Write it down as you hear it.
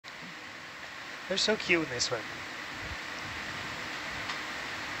They're so cute when they swim.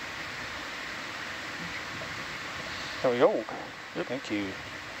 There we go. Thank you.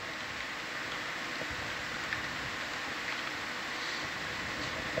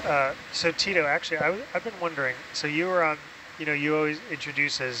 So Tito, actually, I've been wondering, so you were on, you always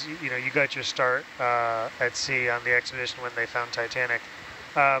introduce as, you got your start at sea on the expedition when they found Titanic.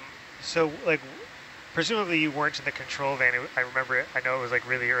 So, like, presumably you weren't in the control van. I remember it, I know it was like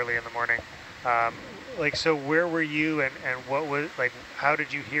really early in the morning. Like, so where were you and what was, like, how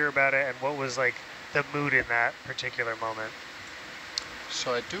did you hear about it and what was, like, the mood in that particular moment?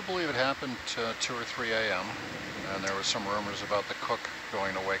 So I do believe it happened 2 or 3 a.m. and there was some rumors about the cook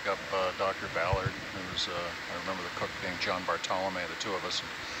going to wake up Dr. Ballard, who was, I remember the cook being John Bartolome. The two of us had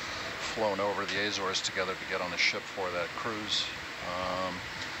flown over the Azores together to get on the ship for that cruise.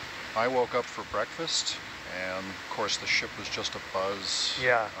 I woke up for breakfast, and of course the ship was just abuzz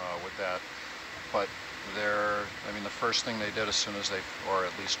with that. But I mean, the first thing they did as soon as they, or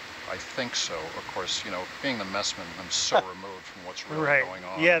at least I think so, of course, being the messman, I'm so removed from what's really going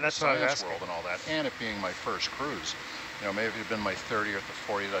on in the science world and all that, and it being my first cruise. Maybe if it had been my 30th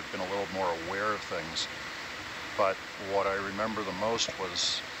or 40th, I'd been a little more aware of things. But what I remember the most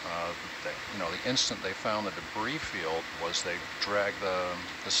was, the instant they found the debris field was they dragged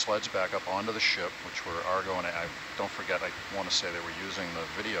the sleds back up onto the ship, which were Argo, and don't forget, I want to say they were using the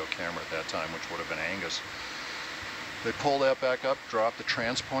video camera at that time, which would have been Angus. They pulled that back up, dropped the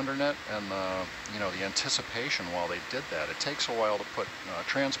transponder net, and the anticipation while they did that. It takes a while to put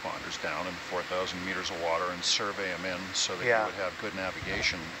transponders down in 4,000 meters of water and survey them in so that you would have good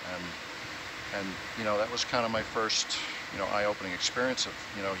navigation. And that was kind of my first, eye-opening experience of,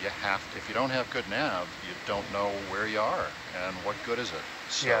 you have to, if you don't have good nav, you don't know where you are and what good is it.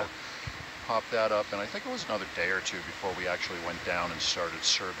 So popped that up, and I think it was another day or two before we actually went down and started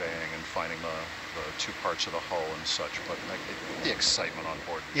surveying and finding the 2 parts of the hull and such. But like, the excitement on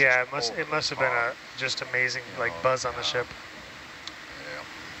board was it must have been a just amazing buzz on the ship. Yeah,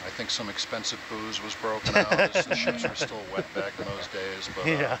 I think some expensive booze was broken out as the ships were still wet back in those days.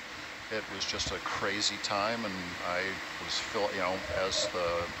 But it was just a crazy time, and I was as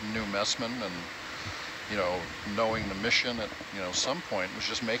the new messman and knowing the mission at some point, was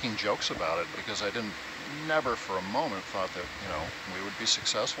just making jokes about it, because I never for a moment thought that we would be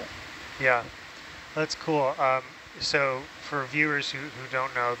successful. Yeah, that's cool. So for viewers who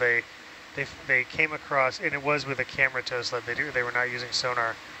don't know, they came across, and it was with a camera tow sled. They were not using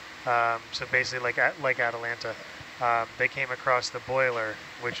sonar. So basically like Atalanta. They came across the boiler,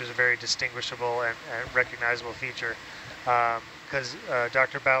 which is a very distinguishable and recognizable feature, because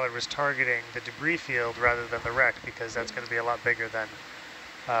Dr. Ballard was targeting the debris field rather than the wreck, because that's going to be a lot bigger than,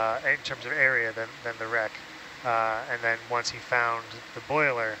 in terms of area, than the wreck. And then once he found the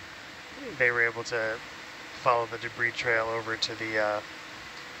boiler, they were able to follow the debris trail over to the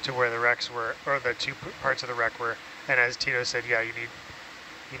to where the wrecks were, or the 2 parts of the wreck were. And as Tito said,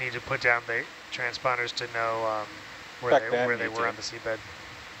 you need to put down the transponders to know where they were on the seabed.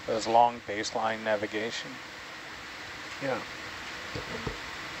 It was long baseline navigation. Yeah.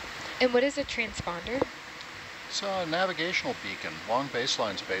 And what is a transponder? It's a navigational beacon. Long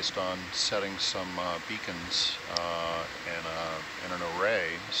baseline's based on setting some beacons in an array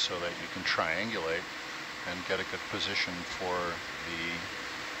so that you can triangulate and get a good position for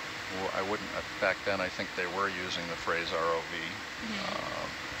I wouldn't, back then I think they were using the phrase ROV.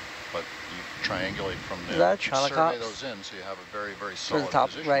 But you triangulate from there. Is that a survey Chaunacops? those in, so you have a very, very solid towards the top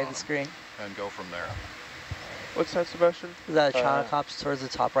position right on of the them, screen? and go from there. What's that, Sebastian? Is that a Chaunacops towards the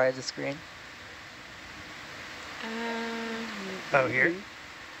top right of the screen? Oh, here?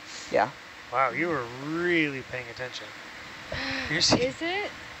 Yeah. Wow, you were really paying attention. Is it?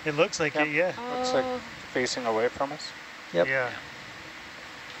 It looks like it, yeah. Looks like facing away from us. Yep. Yeah.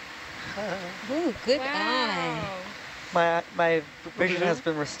 Ooh, good eye. My vision has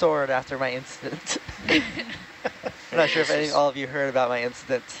been restored after my incident. I'm not sure if all of you heard about my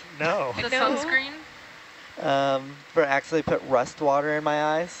incident. No. The sunscreen? Where I accidentally put rust water in my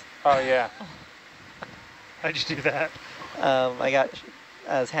eyes. Oh, yeah. How'd you do that? I got,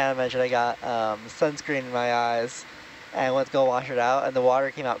 as Hannah mentioned, I got sunscreen in my eyes, and I went to go wash it out, and the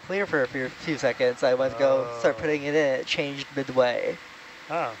water came out clear for a few seconds. I went to go start putting it in, it changed midway.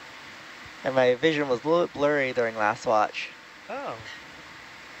 Oh. And my vision was a little bit blurry during last watch. Oh.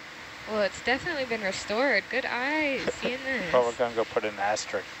 Well, it's definitely been restored. Good eyes, seeing this. Well, we're going to go put an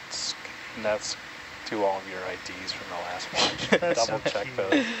asterisk, and that's to all of your IDs from the last watch. Double check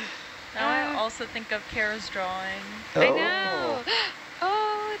those. Now I also think of Kara's drawing. Oh. I know.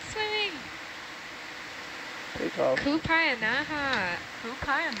 Oh, it's swimming. Hey, Good job. Kupayanaha.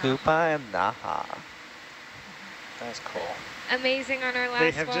 Kupayanaha. That's cool. Amazing on our last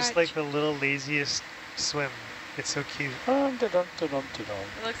They have watch. just like the little laziest swim. It's so cute. It It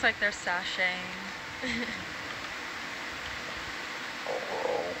looks like they're sashaying.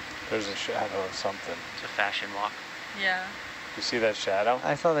 Oh, there's a shadow of something. It's a fashion walk. Yeah. You see that shadow?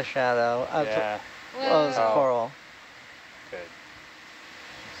 I saw the shadow. Yeah, Oh, it was a Oh. coral. good.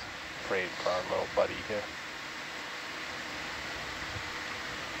 Afraid for our little buddy here.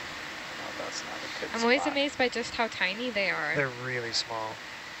 Oh, that's not a good I'm always spot. amazed by just how tiny they are. They're really small.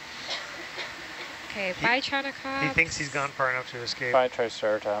 Okay, bye Chaunacops. He thinks he's gone far enough to escape. Bye,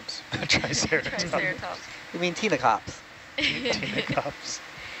 Triceratops. Triceratops. Triceratops. You mean Chaunacops? Chaunacops.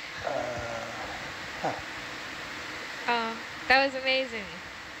 Oh, that was amazing.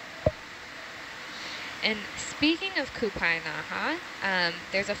 And speaking of Kupayanaha,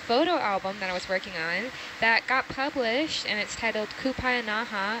 there's a photo album that I was working on that got published, and it's titled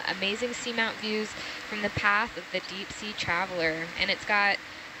Kupayanaha, Amazing Seamount Views from the Path of the Deep Sea Traveler. And it's got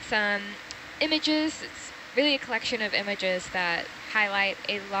some images. It's really a collection of images that highlight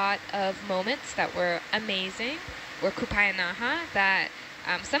a lot of moments that were amazing, or Kupayanaha, that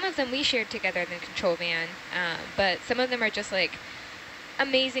some of them we shared together in the control van, but some of them are just like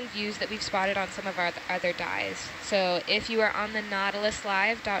amazing views that we've spotted on some of our other dives. So if you are on the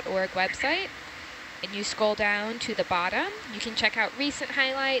nautiluslive.org website and you scroll down to the bottom, you can check out recent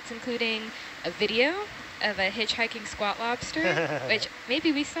highlights, including a video of a hitchhiking squat lobster, which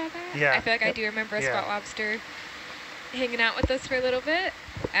maybe we saw that. Yeah. I feel like I do remember a squat lobster hanging out with us for a little bit.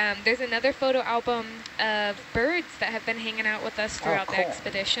 There's another photo album of birds that have been hanging out with us throughout the cool.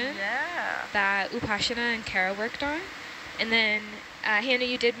 expedition Yeah. that Upashana and Kara worked on. And then, Hannah,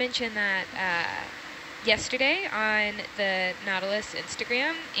 you did mention that yesterday on the Nautilus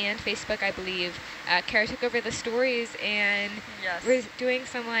Instagram and Facebook, I believe, Kara took over the stories and Yes. was doing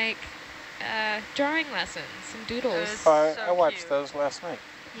some like drawing lessons, some doodles. was- I So watched cute. those last night.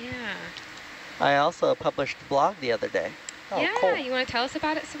 Yeah. I also published a blog the other day. Oh, yeah, cool. you want to tell us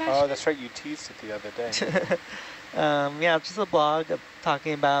about it, Sebastian? Oh, that's right. You teased it the other day. Yeah, it's just a blog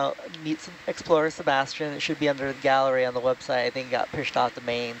talking about Meet Explorer Sebastian. It should be under the gallery on the website. I think it got pushed off the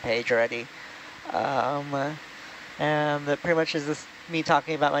main page already. And it pretty much is just me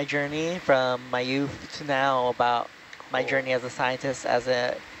talking about my journey from my youth to now, about my journey as a scientist, as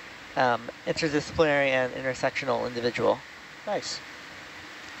a interdisciplinary and intersectional individual. Nice.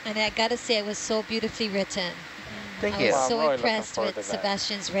 And I gotta say, it was so beautifully written. Thank I you. was Well, I'm so really looking impressed forward with to that.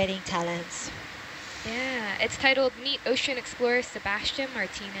 Sebastian's writing talents. Yeah, it's titled Meet Ocean Explorer Sebastian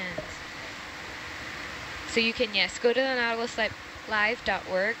Martinez. So you can, yes, go to the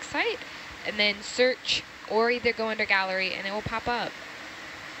nautiluslive.org site and then search, or either go under gallery and it will pop up.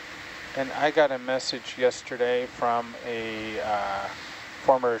 And I got a message yesterday from a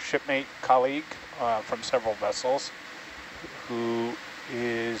former shipmate colleague from several vessels who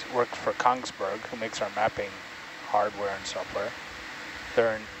works for Kongsberg, who makes our mapping hardware and software.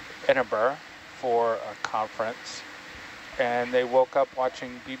 They're in Edinburgh for a conference, and they woke up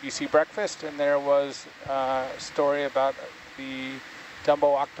watching BBC Breakfast, and there was a story about the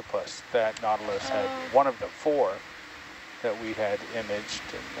Dumbo octopus that Nautilus had, one of the 4 that we had imaged,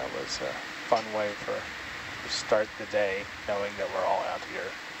 and that was a fun way to start the day, knowing that we're all out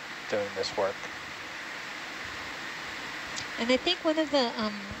here doing this work. And I think one of the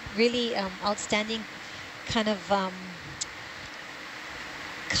really outstanding kind of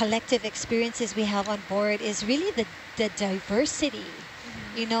collective experiences we have on board is really the diversity,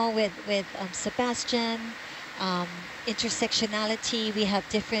 you know, with Sebastian, intersectionality. We have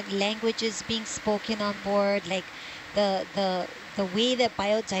different languages being spoken on board, like the way that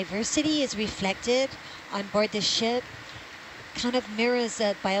biodiversity is reflected on board the ship kind of mirrors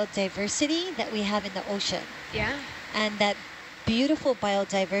the biodiversity that we have in the ocean. Yeah. And that beautiful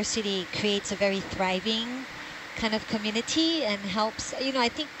biodiversity creates a very thriving kind of community and helps, you know, I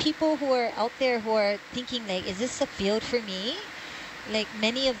think people who are out there who are thinking like, is this a field for me? Like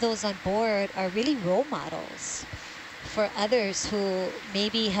many of those on board are really role models for others who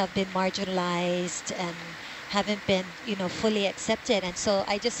maybe have been marginalized and haven't been, you know, fully accepted. And so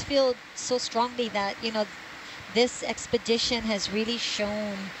I just feel so strongly that, you know, this expedition has really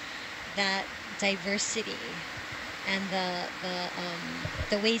shown that diversity and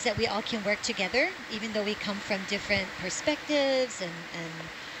the ways that we all can work together, even though we come from different perspectives and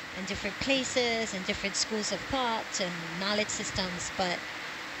different places and different schools of thought and knowledge systems, but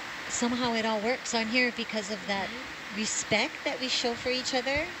somehow it all works on here because of that respect that we show for each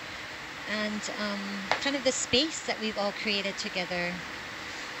other and kind of the space that we've all created together.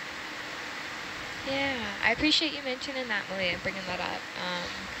 Yeah, I appreciate you mentioning that, Malia, and bringing that up.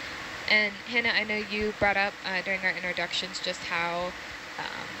 And Hannah, I know you brought up during our introductions just how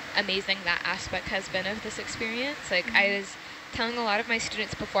amazing that aspect has been of this experience. Like, I was telling a lot of my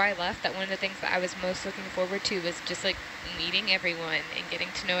students before I left that one of the things that I was most looking forward to was just like meeting everyone and getting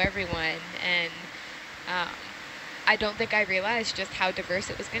to know everyone. And I don't think I realized just how diverse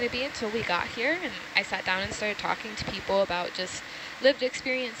it was going to be until we got here. And I sat down and started talking to people about just lived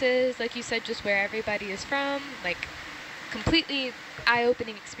experiences, like you said, just where everybody is from, like completely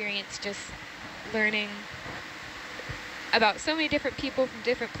eye-opening experience, just learning about so many different people from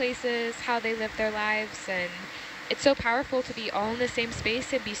different places, how they live their lives. And it's so powerful to be all in the same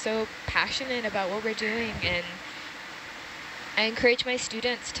space and be so passionate about what we're doing. And I encourage my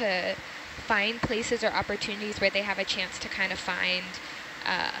students to find places or opportunities where they have a chance to kind of find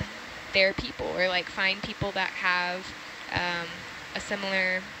their people, or like find people that have a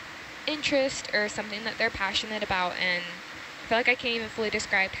similar interest or something that they're passionate about. And I feel like I can't even fully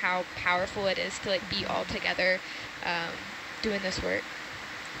describe how powerful it is to like be all together doing this work.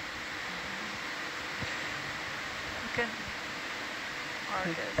 Okay.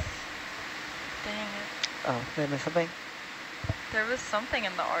 Argus. Dang it. Oh, did I miss something? There was something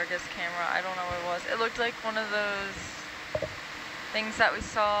in the Argus camera. I don't know what it was. It looked like one of those things that we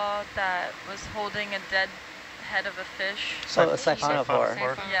saw that was holding a dead head of a fish. So a siphonophore.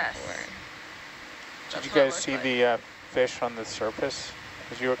 Yes. Did you guys see the fish on the surface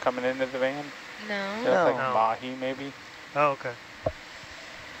as you were coming into the van? No. They're like No. mahi, maybe? Oh, okay.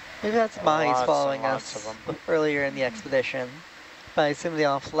 Maybe that's mahis Lots and following lots us of 'em. earlier in the expedition. But I assume they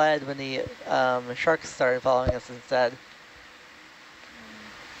all fled when the sharks started following us instead.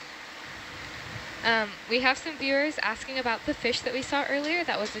 We have some viewers asking about the fish that we saw earlier.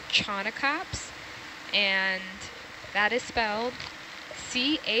 That was a Chaunacops, and that is spelled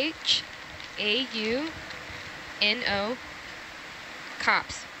C-H-A-U-N-O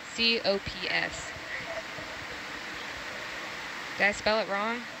Cops, C-O-P-S. Did I spell it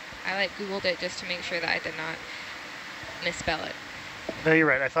wrong? I like Googled it just to make sure that I did not misspell it. No, you're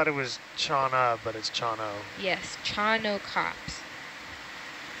right. I thought it was Chauna, but it's Chauno. Yes, Chaunacops.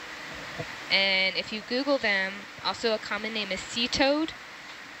 And if you Google them, also a common name is sea toad.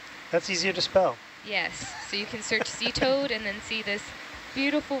 That's easier to spell. Yes, so you can search sea toad and then see this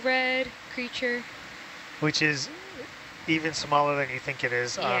beautiful red creature. Which is even smaller than you think it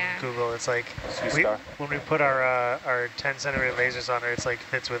is on Yeah. Google. It's like when we put our 10 centimeter lasers on it, it's like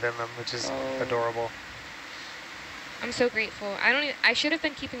fits within them, which is adorable. I'm so grateful. I should have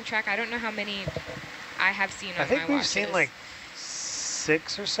been keeping track. I don't know how many I have seen on my I think we've watches. seen like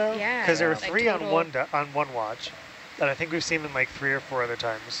 6 or so. Yeah, Because there were like 3 on total. one watch, and I think we've seen them like 3 or 4 other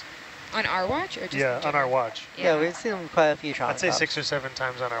times. On our watch or just Yeah, in on our general? watch. Yeah, we've seen them quite a few Chaunacops. I'd say 6 or 7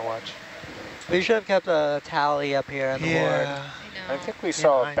 times on our watch. We should have kept a tally up here on the board. I I know. think we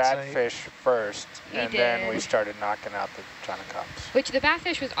saw a hindsight. batfish first, We and then we did. started knocking out the Chaunacops. Which the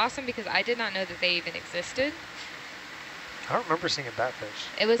batfish was awesome because I did not know that they even existed. I don't remember seeing a batfish.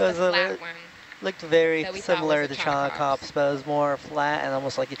 It was It the was a flat li- one. Looked very That we thought similar was to a Chaunacops. Chaunacops, but it was more flat and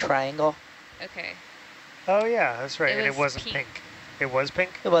almost like a triangle. Okay. Oh yeah, that's right. It And it was wasn't pink. pink. It was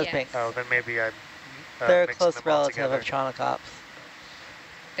pink? It was Yes. pink. Oh, then maybe I They're a mixing close them all relative together. of Chaunacops.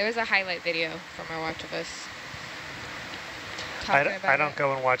 There was a highlight video from our watch of us. I Talking about don't it.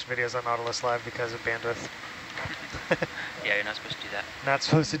 go and watch videos on Nautilus Live because of bandwidth. Yeah, you're not supposed to do that. Not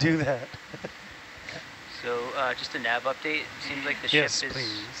supposed to do that. So just a nav update. Seems like the Yes, ship is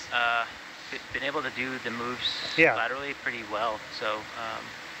please. been able to do the moves Yeah. laterally pretty well. So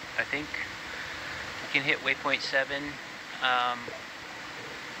I think we can hit waypoint 7.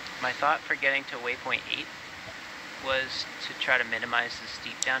 My thought for getting to waypoint 8 was to try to minimize the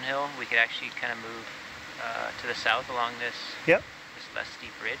steep downhill. We could actually kind of move to the south along this Yep. this less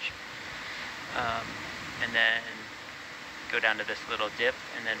steep ridge, and then go down to this little dip,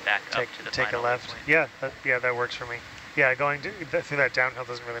 and then back up to the Take a final left. waypoint. Yeah, that works for me. Yeah, going through that downhill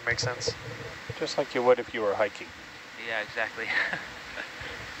doesn't really make sense. Just like you would if you were hiking. Yeah, exactly.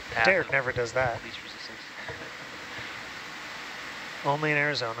 Path Derek of never does that. least resistance. Only in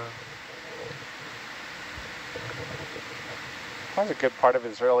Arizona. That was a good part of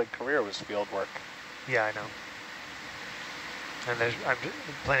his early career was field work. Yeah, I know. And there's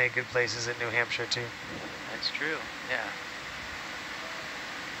plenty of good places in New Hampshire too. That's true. Yeah.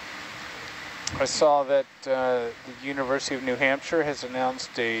 I saw that the University of New Hampshire has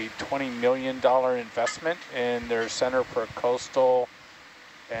announced a $20 million investment in their Center for Coastal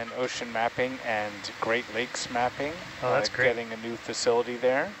and Ocean Mapping and Great Lakes Mapping. Oh, that's great. Getting a new facility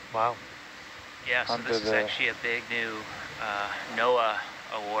there. Wow. Yeah, so Under this is the- actually a big new NOAA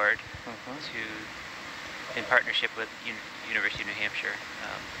award in partnership with University of New Hampshire.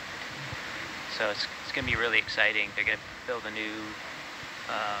 So it's going to be really exciting. They're going to build a new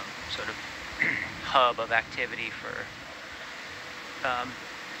sort of hub of activity for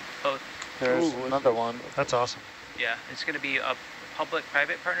both. There's another one. That's awesome. Yeah, it's going to be a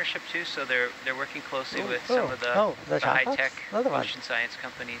public-private partnership too. So they're working closely with some of the high-tech ocean science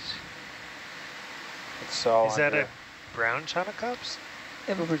companies. It's all Is that a brown Chaunacops?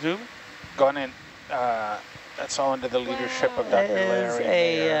 Over Zoom? Gone in. That's all under the leadership of Dr. Larry. It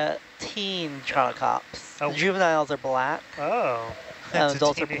is a teen Chaunacops. Oh. The juveniles are black. Oh, And that's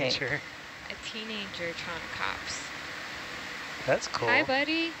adults a are pink. teenager. A teenager Chaunacops. That's cool. Hi,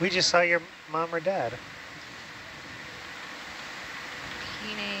 buddy. We just saw your mom or dad.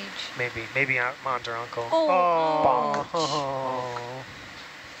 Teenage. Maybe aunt or uncle. Oh. Oh.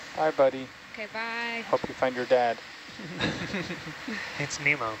 Hi, buddy. Okay, bye. Hope you find your dad. It's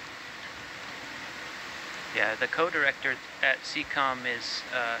Nemo. Yeah, the co-director at CCOM is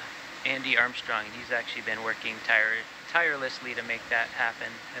Andy Armstrong, and he's actually been working tirelessly to make that happen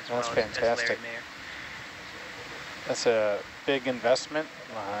as That's well fantastic. as Larry Mayer. That's a big investment.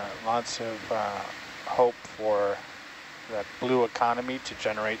 Lots of hope for that blue economy to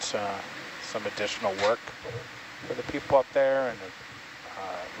generate some additional work for the people up there and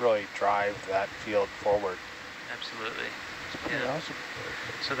really drive that field forward. Absolutely. Yeah. Awesome.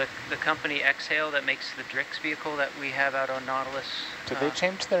 So the company Exhale that makes the Drix vehicle that we have out on Nautilus. Did they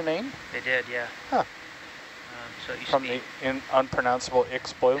change their name? They did, yeah. Huh. So it used From to be the unpronounceable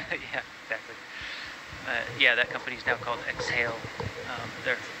X Blue? yeah, exactly. Yeah, that company's now called Exhale.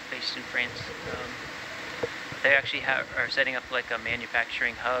 They're based in France. They actually are setting up like a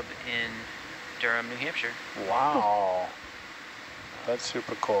manufacturing hub in Durham, New Hampshire. Wow. That's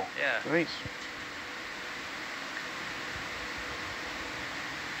super cool. Yeah. Nice.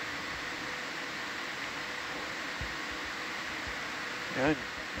 Yeah,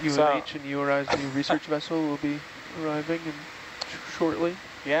 UNH and URI's new research vessel will be arriving shortly.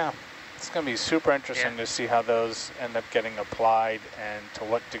 Yeah, it's going to be super interesting to see how those end up getting applied and to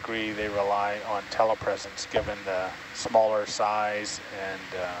what degree they rely on telepresence given the smaller size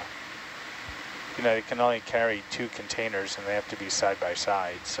and, you know, they can only carry 2 containers and they have to be side by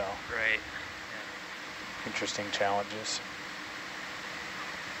side, so. Right. Interesting challenges.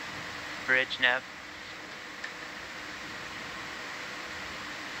 Bridge nav.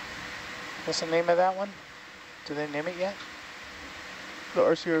 What's the name of that one? Did they name it yet? The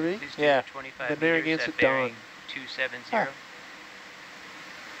RCRV? Please Yeah. 25 The meters Narragansett at bearing Dawn. 270. Huh.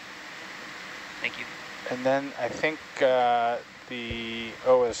 Thank you. And then I think the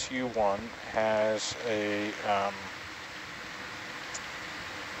OSU one has a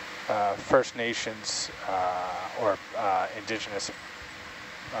First Nations or indigenous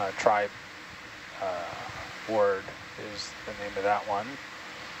tribe word is the name of that one.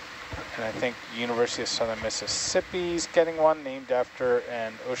 And I think University of Southern Mississippi is getting one named after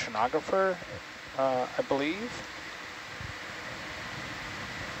an oceanographer, I believe.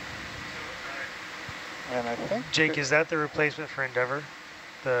 And I think Jake, is that the replacement for Endeavour?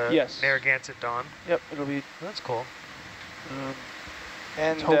 The Yes. Narragansett Dawn? Yep, it'll be, That's cool.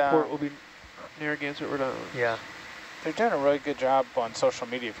 and its home port will be Narragansett, Rhode Island. Yeah. they're doing a really good job on social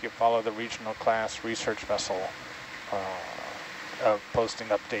media if you follow the regional class research vessel of posting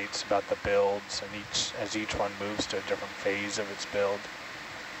updates about the builds and as each one moves to a different phase of its build.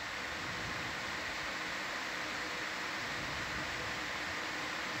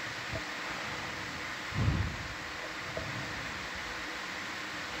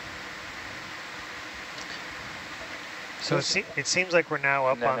 So it seems like we're now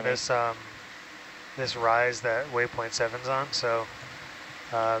up on Anemone. this rise that waypoint 7's on. So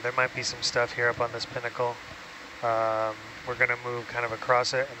there might be some stuff here up on this pinnacle. We're going to move kind of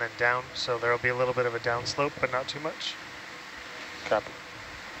across it and then down. So there will be a little bit of a downslope, but not too much. Copy.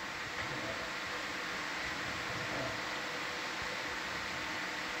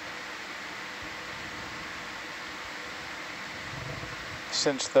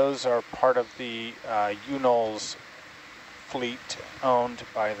 Since those are part of the UNOLS fleet owned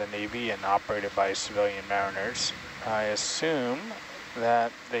by the Navy and operated by civilian mariners, I assume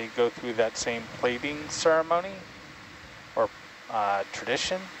that they go through that same plating ceremony or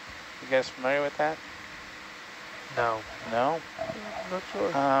tradition. You guys familiar with that? No. No? Not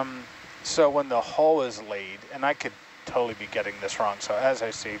sure. So when the hull is laid, and I could totally be getting this wrong, so as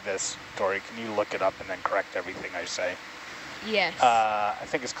I say this, Dory, can you look it up and then correct everything I say? Yes. I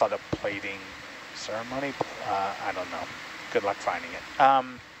think it's called a plating ceremony. I don't know. Good luck finding it.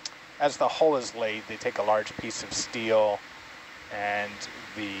 As the hull is laid, they take a large piece of steel and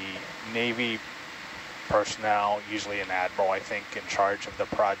the Navy personnel, usually an admiral, I think, in charge of the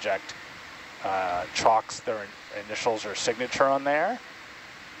project, chalks their initials or signature on there.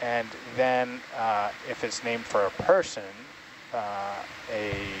 And then if it's named for a person,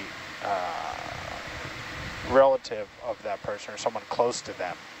 a relative of that person or someone close to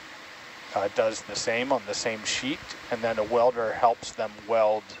them does the same on the same sheet, and then a welder helps them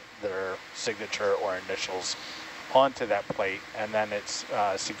weld their signature or initials onto that plate, and then it's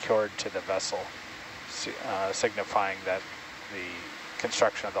secured to the vessel, signifying that the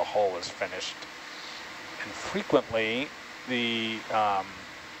construction of the hull is finished. And frequently, the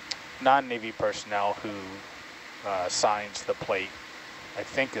non-Navy personnel who signs the plate, I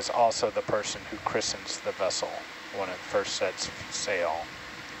think, is also the person who christens the vessel when it first sets sail.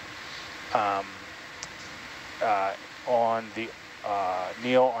 On the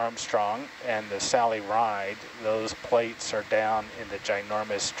Neil Armstrong and the Sally Ride, those plates are down in the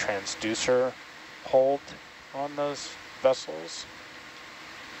ginormous transducer hold on those vessels.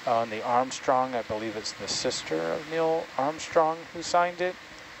 On the Armstrong, I believe it's the sister of Neil Armstrong who signed it.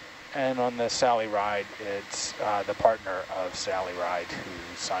 And on the Sally Ride, it's the partner of Sally Ride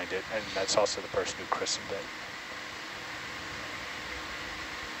who signed it, and that's also the person who christened it.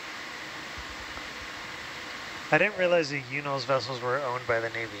 I didn't realize the UNOS vessels were owned by the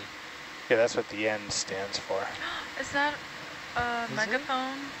Navy. Yeah, that's what the N stands for. Is that a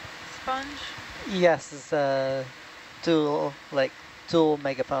megaphone sponge? Yes, it's a dual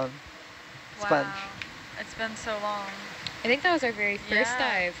megaphone sponge. Wow, it's been so long. I think that was our very first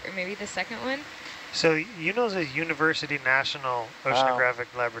dive, or maybe the second one. So UNOS is University National Oceanographic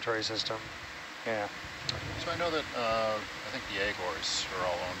Laboratory System. Yeah. So I know that I think the Agors are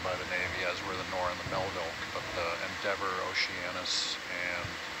all owned by the Navy, as were the Nora and the Melville, but the Endeavour, Oceanus, and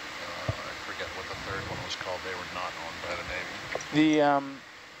I forget what the third one was called. They were not owned by the Navy.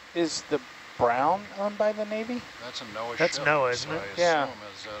 The is the Brown owned by the Navy? That's a NOAA That's ship. NOAA, isn't it? I assume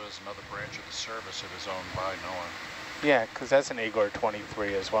as that is another branch of the service. It is owned by NOAA. Yeah, because that's an Agor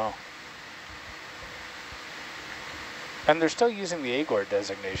 23 as well. And they're still using the Agor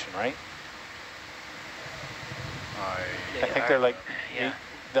designation, right? I think they're like,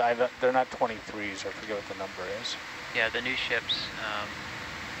 they're not 23s, I forget what the number is. Yeah, the new ships,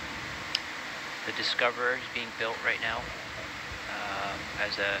 the Discoverer is being built right now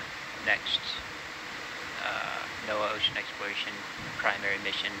as a next NOAA ocean exploration primary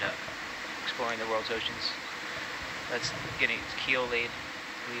mission, exploring the world's oceans. That's getting its keel laid,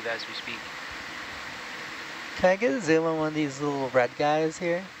 I believe, as we speak. Can I get a zoom on one of these little red guys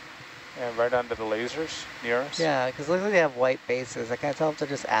here? Yeah, right under the lasers near us. Yeah, because it looks like they have white bases. I can't tell if they're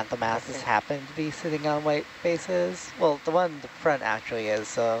just anthomasses happen to be sitting on white bases. Well, the one in the front actually is,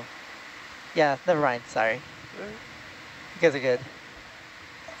 so... Yeah, never mind, sorry. You guys are good.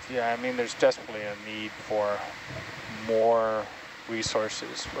 Yeah, I mean, there's desperately a need for more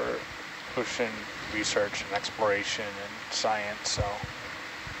resources for ocean research and exploration and science, so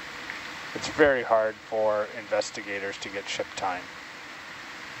it's very hard for investigators to get ship time.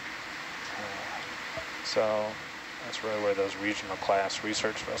 So that's really where those regional class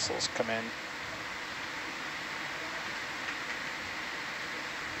research vessels come in.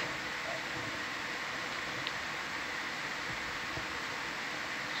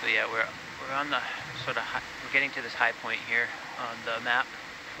 So yeah, we're on the sort of we're getting to this high point here on the map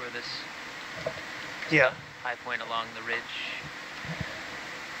for this. Yeah. High point along the ridge.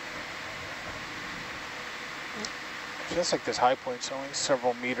 It feels like this high point's only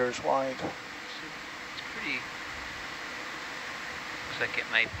several meters wide. It's pretty. Looks like it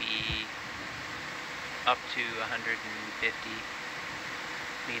might be up to 150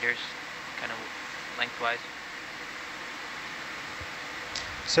 meters, kind of lengthwise.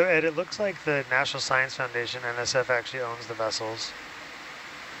 So Ed, it looks like the National Science Foundation, NSF, actually owns the vessels.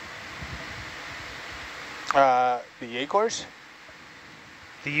 The Agors?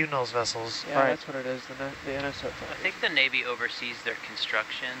 The UNOS vessels. Yeah, that's what it is, the NSF. I think the Navy oversees their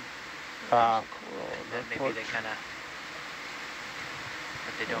construction. Cool. And then maybe they kind of,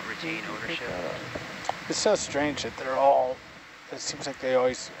 but they don't retain ownership. It's so strange that they're all, it seems like they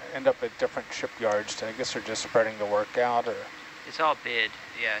always end up at different shipyards. I guess they're just spreading the work out, or... It's all bid.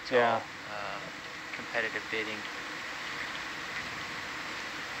 Yeah, it's all competitive bidding.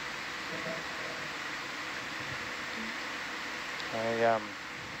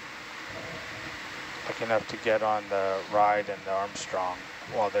 Lucky enough to get on the Ride and the Armstrong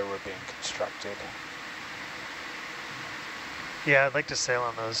while they were being constructed. Yeah, I'd like to sail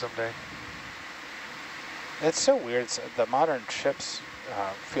on those someday. It's so weird. The modern ships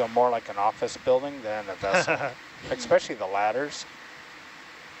feel more like an office building than a vessel. especially the ladders.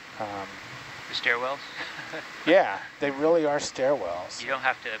 The stairwells. Yeah, they really are stairwells. You don't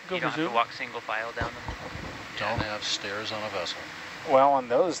have to walk single file down them. Don't have stairs on a vessel. Well, on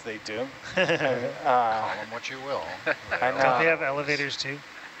those they do. Call them what you will. I know. Don't they have elevators too?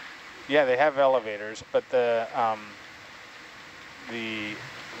 Yeah, they have elevators, but the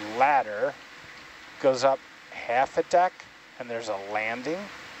ladder goes up half a deck, and there's a landing,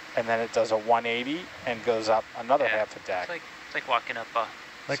 and then it does a 180 and goes up another half a deck. It's like walking up a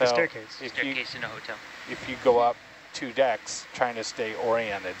Like a staircase. staircase in a hotel. If you go up 2 decks, trying to stay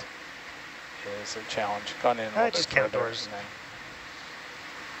oriented is a challenge. Gone in a little just bit count further, doors. and then-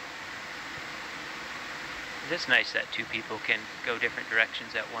 It's nice that 2 people can go different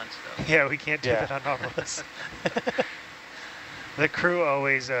directions at once, though. Yeah, we can't do Yeah. that on Nautilus. The crew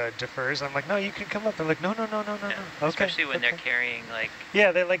always defers. I'm like, no, you can come up. I'm like, no. Yeah. Okay. Especially when they're carrying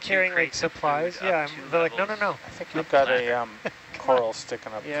Yeah, they're like 2 carrying like crates of supplies. food Yeah, up 2 they're like, no. levels. I think you've got a coral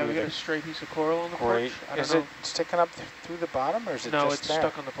sticking up Yeah, through we got the a stray piece of coral on the grate. porch. I don't Is know. it sticking up through the bottom, or is it No, just it's there?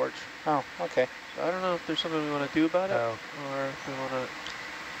 stuck on the porch. Oh, okay. So I don't know if there's something we want to do about it, Oh. or if we want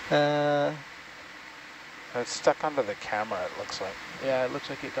to. It's stuck under the camera, it looks like. Yeah, it looks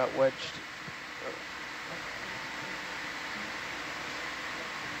like it got wedged.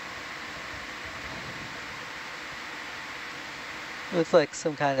 Looks like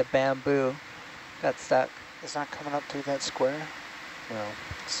some kind of bamboo got stuck. It's not coming up through that square? No.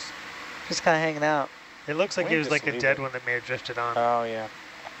 It's, Just kind of hanging out. It looks like We it can was just like a leave dead it. one that may have drifted on. oh, yeah.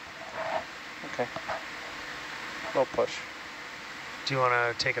 Okay. Little push. Do you want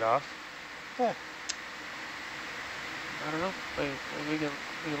to take it off? Yeah. I don't know. We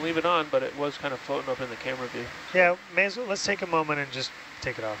can leave it on, but it was kind of floating up in the camera view. Yeah, may as well. Let's take a moment and just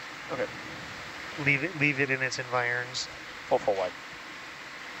take it off. Okay. Leave it in its environs. Full wide.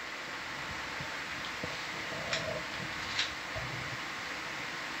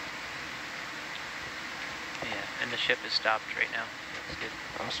 Yeah, and the ship is stopped right now. That's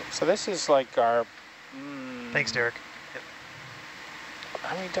good. Awesome. So this is like our... Thanks, Derek.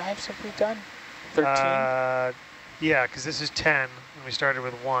 How many dives have we done? 13? Yeah, because this is 10, and we started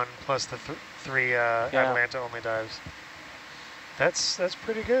with 1 plus the 3 Atlanta only dives. That's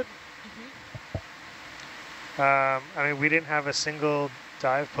pretty good. I mean, we didn't have a single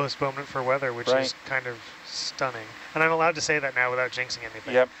dive postponement for weather, which is kind of stunning. And I'm allowed to say that now without jinxing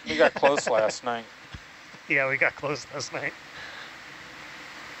anything. Yep, we got close last night. Yeah, we got close last night.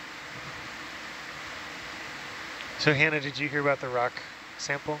 So Hannah, did you hear about the rock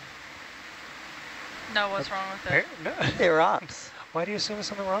sample? No, what's wrong with it? No. It rocks. Why do you assume there's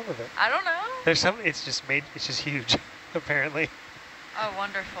something wrong with it? I don't know. There's some. It's just huge, apparently. Oh,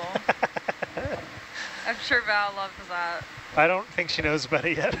 wonderful. I'm sure Val loves that. I don't think she knows about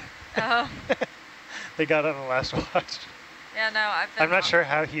it yet. Oh. They got it on the last watch. Yeah, no, I've been... I'm not sure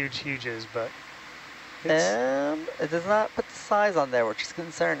how huge is, but... It does not put the size on there, which is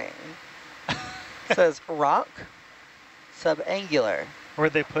concerning. It says rock, subangular.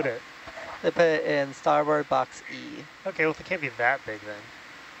 Where'd they put it? They put it in starboard box E. Okay, well, it can't be that big then.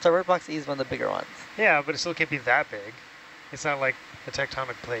 Starboard box E is one of the bigger ones. Yeah, but it still can't be that big. It's not like a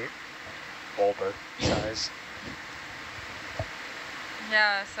tectonic plate Boulder. size.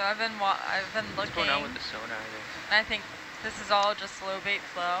 Yeah, so I've been looking. What's going on with the sonar there? And I think this is all just low bait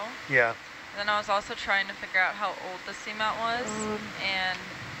flow. Yeah. Then I was also trying to figure out how old the seamount was, and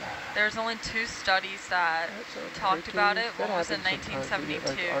there's only 2 studies that talked about it. One was in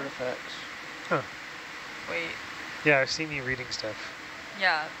 1972. Artifacts. Huh. Wait, Yeah, I've seen you reading stuff.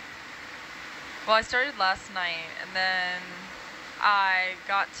 yeah. Well, I started last night, and then I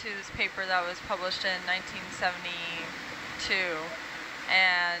got to this paper that was published in 1972,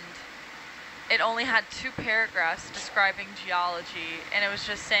 and it only had 2 paragraphs describing geology, and it was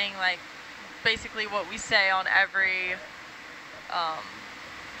just saying like basically what we say on every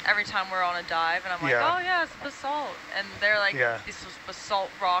time we're on a dive, and I'm like, Yeah. oh yeah, it's basalt, and they're like, Yeah. this was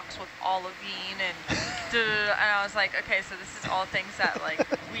basalt rocks with olivine, and and I was like, okay, so this is all things that like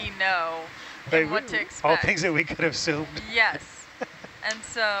we know and what to expect. All things that we could have assumed. Yes. And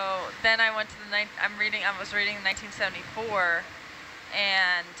so then I went to I was reading 1974,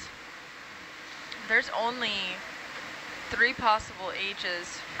 and there's only 3 possible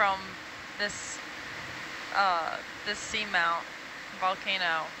ages from this seamount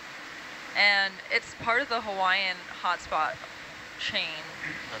volcano, and it's part of the Hawaiian hotspot chain,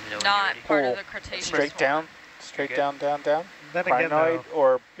 not part of the Cretaceous Straight one. down? Straight down, down, down? Then again, Crinoid though,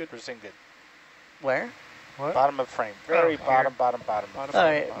 or Brazingid? Where? what? Bottom of frame. Very here. bottom. All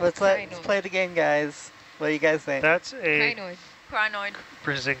right, let's play the game, guys. What do you guys think? That's a Crinoid. Crinoid.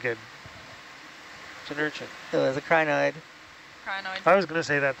 Brazingid. It's an urchin. It was a crinoid. Crinoid. I was going to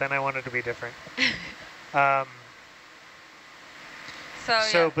say that, then I wanted to be different. So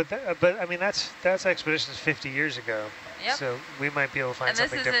yeah. But I mean, that's expeditions 50 years ago. Yep. So we might be able to find And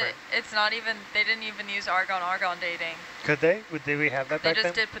this something is different. it's not even, they didn't even use argon-argon dating. Could they? Did we have that They back then?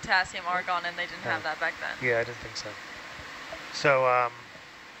 just did potassium-argon and they didn't have that back then. Yeah, I didn't think so. So,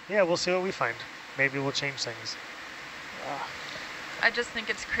 yeah, we'll see what we find. Maybe we'll change things. I just think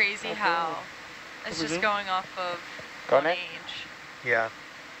it's crazy how it's just going off of Go one Nick. age. Yeah.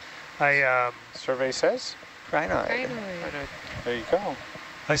 Survey says. Crinoid. Crinoid. There you go.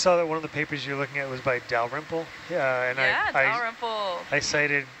 I saw that one of the papers you're looking at was by Dalrymple. Yeah, and Yeah, I Dalrymple. I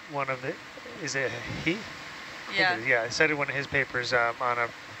cited one of the, is it he? Yeah. Yeah, I cited one of his papers on a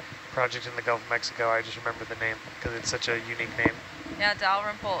project in the Gulf of Mexico. I just remember the name because it's such a unique name. Yeah,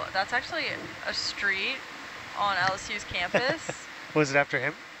 Dalrymple. That's actually a street on LSU's campus. Was it after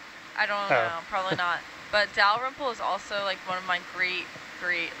him? I don't know, probably not. But Dalrymple is also like one of my great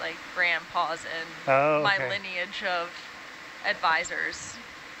like grandpas in my lineage of advisors.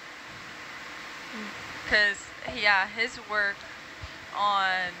 Because yeah, his work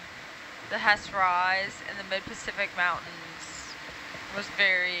on the Hess Rise and the Mid-Pacific Mountains was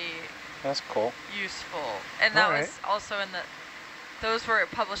very That's cool. useful. And that was also in those were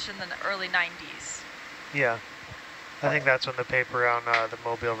published in the early 90s. Yeah. I think that's when the paper on the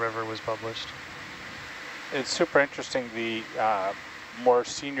Mobile River was published. It's super interesting, the more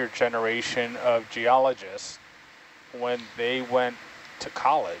senior generation of geologists, when they went to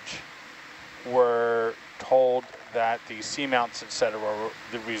college, were told that the seamounts, etc., were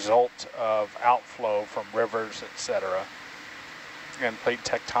the result of outflow from rivers, etc., and plate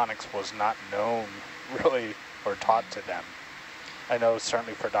tectonics was not known really or taught to them. I know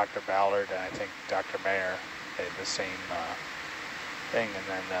certainly for Dr. Ballard and I think Dr. Mayer, they had the same thing, and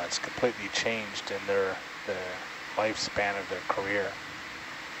then it's completely changed in the lifespan of their career.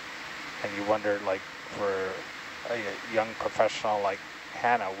 And you wonder, like, for a young professional like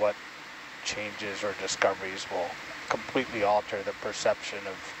Hannah, what changes or discoveries will completely alter the perception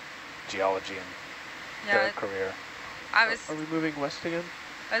of geology in their career. Are we moving west again?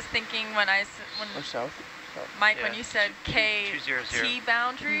 I was thinking Or south? Mike, when you said KT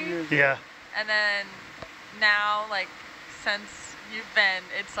boundary, Yeah. and then now, like, since you've been,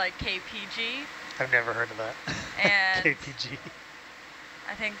 it's like KPG. I've never heard of that. And KPG.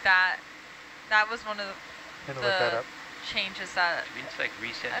 I think that was one of I'm gonna look that up. changes that. You mean it's like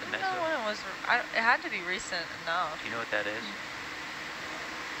reset I the don't know when it was. It had to be recent enough. Do you know what that is?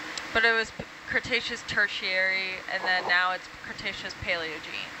 But it was Cretaceous Tertiary, and then now it's Cretaceous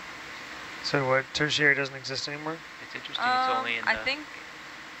Paleogene. So what, Tertiary doesn't exist anymore? It's interesting. It's only in I think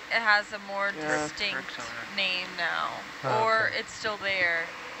it has a more Yeah. distinct name now, or it's still there,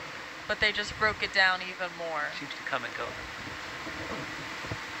 but they just broke it down even more. Seems to come and go.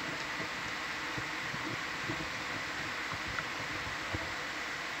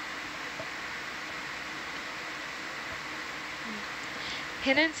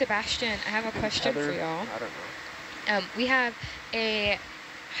 Hannah and Sebastian, I have a question for y'all. I don't know. We have a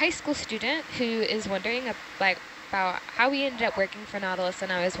high school student who is wondering about how we ended up working for Nautilus,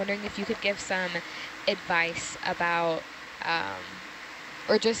 and I was wondering if you could give some advice about,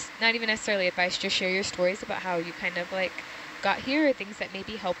 or just not even necessarily advice, just share your stories about how you kind of like got here, or things that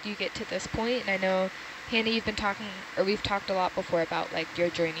maybe helped you get to this point. And I know, Hannah, you've been talking, or we've talked a lot before about like your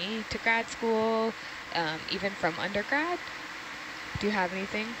journey to grad school, even from undergrad. Do you have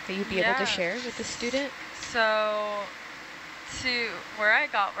anything that you'd be able to share with the student? So, to where I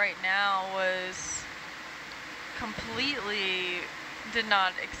got right now was completely did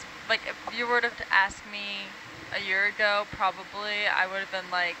not, like, if you were to ask me a year ago, probably I would have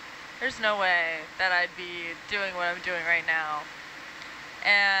been like, there's no way that I'd be doing what I'm doing right now.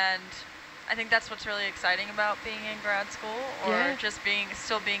 And I think that's what's really exciting about being in grad school, or just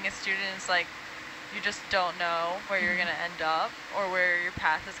still being a student, is like, you just don't know where you're going to end up or where your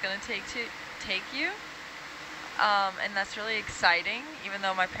path is going to take you. And that's really exciting, even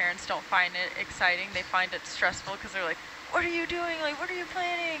though my parents don't find it exciting. They find it stressful because they're like, what are you doing? Like, what are you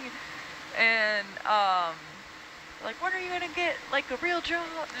planning? And like, when are you going to get like a real job?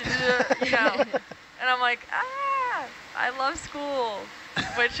 You know? And I'm like, I love school,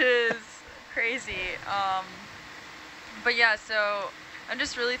 which is crazy. But yeah, so I'm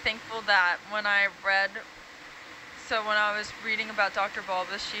just really thankful that when I was reading about Dr.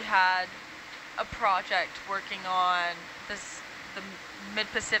 Bulbous, she had a project working on the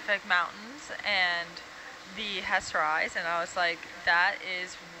Mid-Pacific Mountains and the Hess Rise, and I was like, that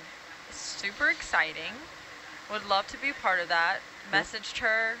is super exciting. Would love to be a part of that. Messaged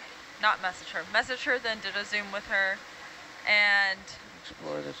her messaged her, then did a Zoom with her, and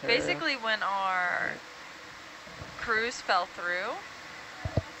Explore this area. basically when our cruise fell through,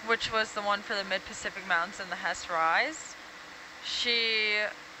 which was the one for the Mid-Pacific Mountains and the Hess Rise, she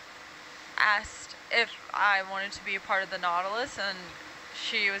asked if I wanted to be a part of the Nautilus, and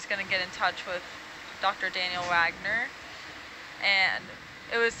she was going to get in touch with Dr. Daniel Wagner, and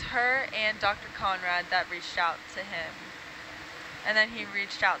it was her and Dr. Conrad that reached out to him, and then he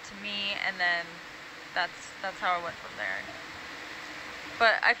reached out to me, and then that's how it went from there.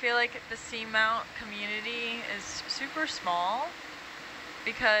 But I feel like the seamount community is super small,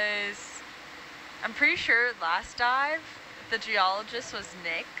 because I'm pretty sure last dive the geologist was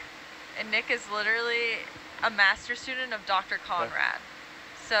Nick, and Nick is literally a master student of Dr. Conrad,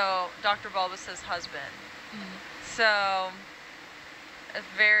 so Dr. Bulbus's husband. So a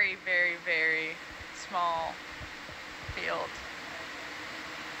very, very, very small field.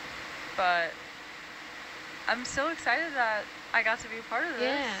 But I'm so excited that I got to be a part of this.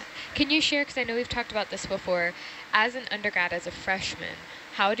 Yeah. Can you share, because I know we've talked about this before, as an undergrad, as a freshman,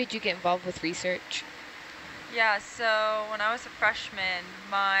 how did you get involved with research? Yeah, so when I was a freshman,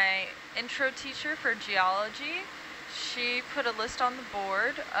 my intro teacher for geology, she put a list on the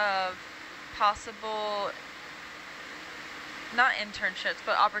board of possible, not internships,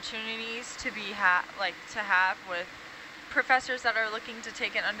 but opportunities to be to have with professors that are looking to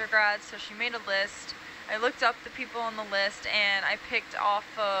take an undergrad. So she made a list. I looked up the people on the list, and I picked off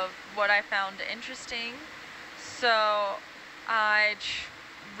of what I found interesting. So I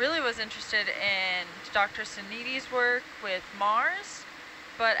really was interested in Dr. Suniti's work with Mars,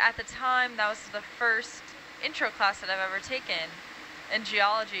 but at the time that was the first intro class that I've ever taken in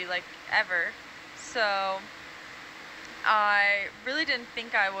geology, like ever. So I really didn't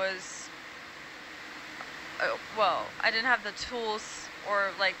think I was, well, I didn't have the tools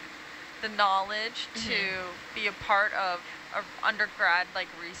or like the knowledge to be a part of undergrad like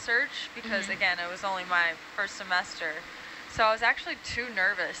research, because again, it was only my first semester. So I was actually too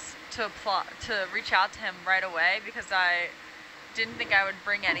nervous to apply, to reach out to him right away, because I didn't think I would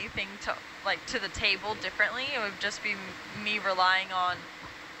bring anything to the table differently. It would just be me relying on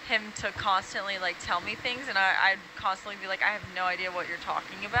him to constantly like tell me things, and I'd constantly be like, I have no idea what you're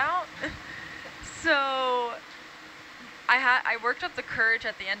talking about. So I worked up the courage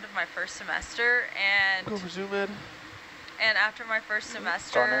at the end of my first semester, and Go for Zoom Ed. And after my first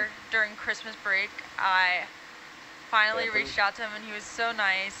semester, during Christmas break, I finally reached out to him, and he was so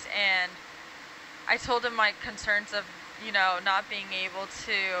nice, and I told him my concerns of, you know, not being able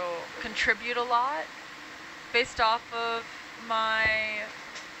to contribute a lot based off of my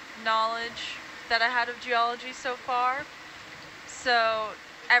knowledge that I had of geology so far. So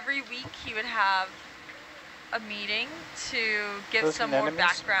every week he would have a meeting to give some more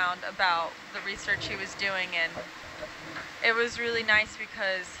background about the research he was doing, and it was really nice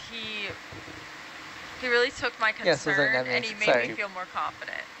because he really took my concern, and he made me feel more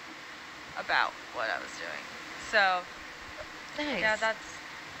confident about what I was doing. So yeah,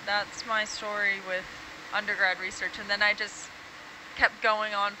 that's my story with undergrad research, and then I just kept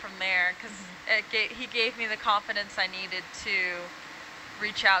going on from there, because he gave me the confidence I needed to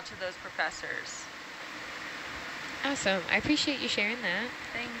reach out to those professors. Awesome. I appreciate you sharing that.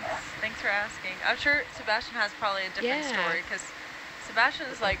 Thanks for asking. I'm sure Sebastian has probably a different story, because Sebastian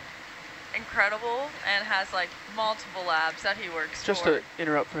is like incredible and has like multiple labs that he works Just for. to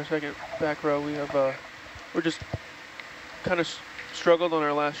interrupt for a second, back row, we have we're just kind of struggled on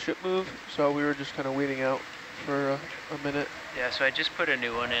our last ship move, so we were just kind of waiting out for a minute. Yeah, so I just put a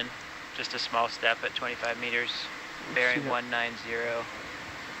new one in, just a small step at 25 meters, bearing 190,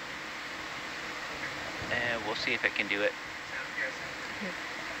 and we'll see if it can do it.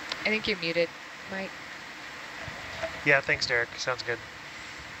 I think you're muted, Mike. Yeah, thanks, Derek. Sounds good.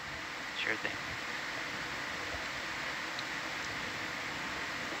 Sure thing.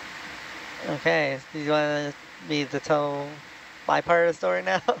 Okay, do you want me to tell my part of the story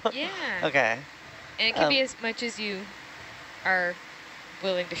now? Yeah. Okay. And it can be as much as you are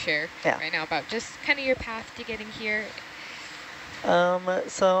willing to share right now about just kind of your path to getting here.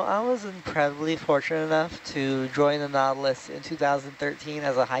 So I was incredibly fortunate enough to join the Nautilus in 2013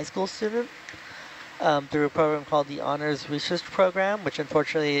 as a high school student through a program called the Honors Research Program, which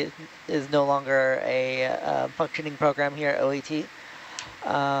unfortunately is no longer a functioning program here at OET.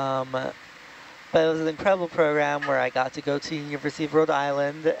 But it was an incredible program where I got to go to University of Rhode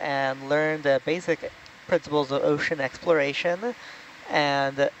Island and learn the basic principles of ocean exploration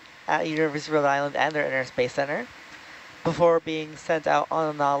and at University of Rhode Island and their Inner Space Center. before being sent out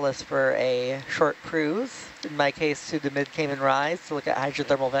on the Nautilus for a short cruise, in my case to the mid-Cayman Rise, to look at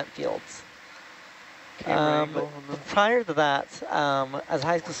hydrothermal vent fields. Camera angle on the... Prior to that, as a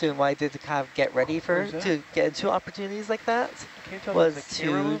high school student, what I did to kind of get ready to get into opportunities like that Can you tell was if that's the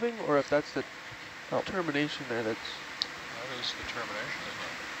camera moving or if that's the Oh. termination there that's... That is the termination,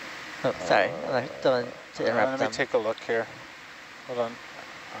 isn't it? Oh, sorry, I don't want to interrupt let them. me take a look here. Hold on.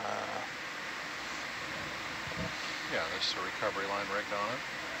 Yeah, there's the recovery line rigged on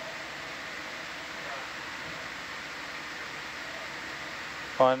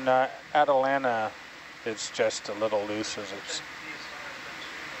it. On Atalanta, it's just a little loose as it's...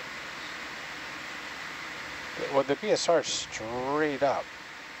 Well, the BSR is straight up.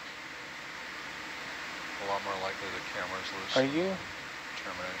 A lot more likely the camera's loose. Are than you? the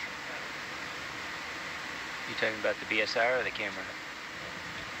termination. You talking about the BSR or the camera?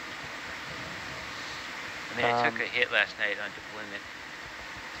 I mean, I took a hit last night on deployment.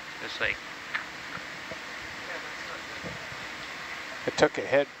 Just like... It took a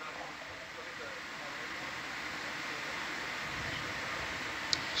hit.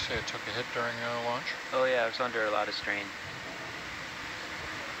 Say it took a hit during launch? Oh yeah, I was under a lot of strain.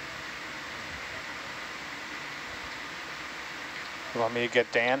 You want me to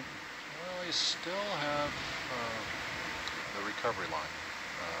get Dan? Well, you still have the recovery line,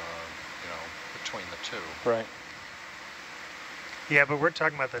 you know, between the two. Right. Yeah, but we're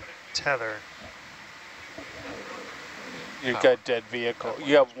talking about the tether. You've got dead vehicle.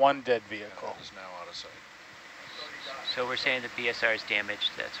 You have one dead vehicle. That is now out of sight. So we're saying the BSR is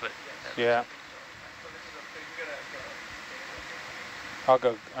damaged. That's what. Yeah. I'll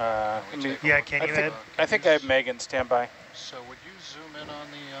go. Yeah, can you Ed? I think I have Megan stand by. So would you zoom in on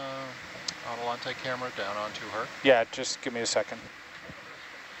the Atalante camera down onto her? Yeah, just give me a second.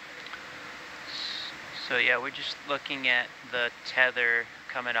 So yeah, we're just looking at the tether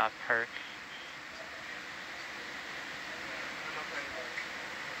coming off Herc.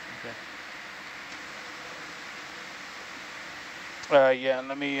 Yeah,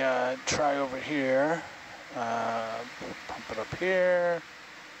 let me try over here. Pump it up here.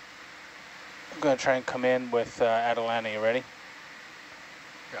 I'm going to try and come in with Atalanta. You ready?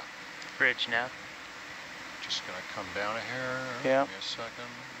 Yeah. Bridge now. Just going to come down here. Yeah. Give me a second.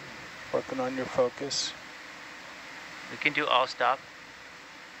 Working on your focus. We can do all stop.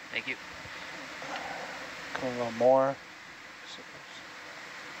 Thank you. Come a little more.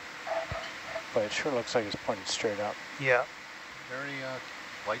 But it sure looks like it's pointed straight up. Yeah. Very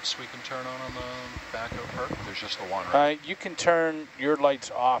lights we can turn on the back of Herc? There's just the one, right? You can turn your lights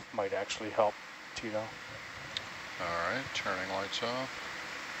off, might actually help, Tito. All right, turning lights off.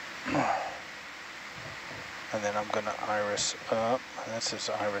 And then I'm going to iris up. That's as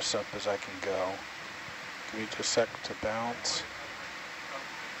iris up as I can go. Give me just a sec to bounce.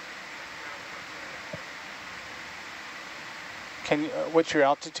 Can you, what's your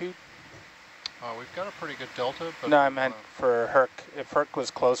altitude? We've got a pretty good delta, but... No, I meant for Herc. If Herc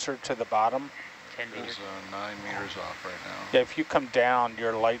was closer to the bottom. 10 meters. It's 9 meters off right now. Yeah, if you come down,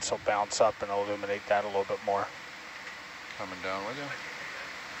 your lights will bounce up and illuminate that a little bit more. Coming down with you.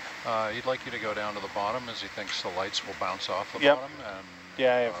 He'd like you to go down to the bottom as he thinks the lights will bounce off the bottom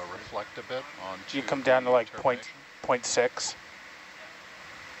and reflect a bit onto you come down to like termination. 0.6.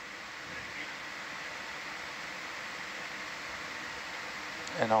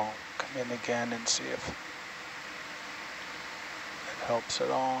 And I'll come in again and see if it helps at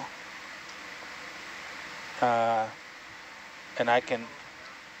all. And I can,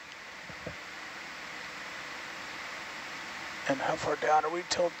 and how far down are we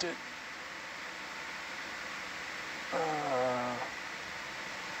tilted?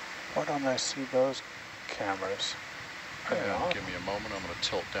 Why don't I see those cameras? And give me a moment, I'm going to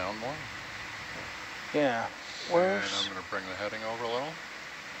tilt down more. Yeah. And I'm going to bring the heading over a little.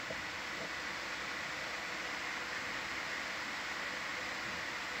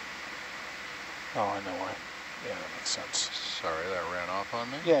 Oh, I know why. Yeah, that makes sense. Sorry, that ran off on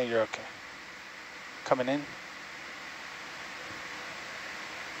me. Yeah, you're okay. Coming in.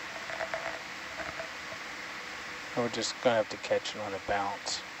 We're just going to have to catch it on a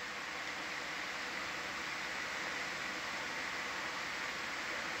bounce.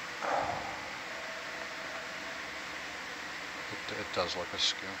 It does look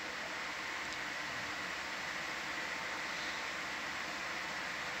askew.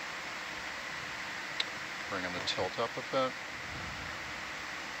 Bringing the tilt up a bit.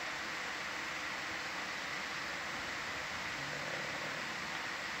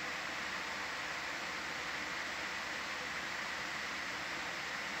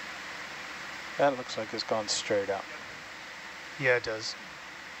 That looks like it's gone straight up. Yeah, it does.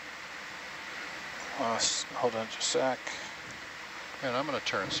 Hold on just a sec. And I'm going to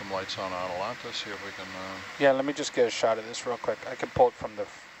turn some lights on Atalanta, see if we can... Yeah, let me just get a shot of this real quick. I can pull it from the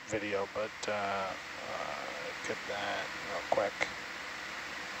video, but get that real quick.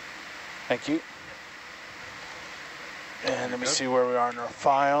 Thank you. And let me see where we are in our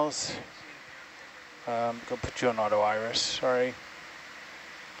files. Go put you on auto iris, sorry.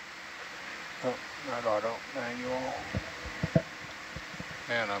 Oh, not auto, manual.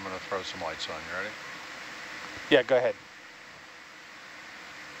 And I'm going to throw some lights on. You ready? Yeah, go ahead.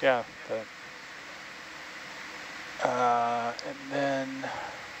 Yeah. And then...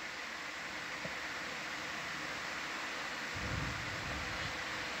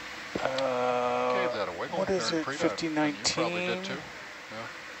 Gave that a wiggle. What is it, 5019? You probably did too.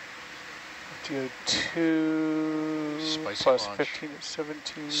 Yeah. DO2 Spicy plus launch. 15 is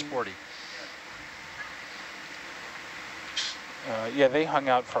 17. Sporty. Yeah, they hung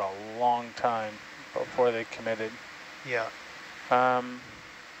out for a long time before they committed. Yeah.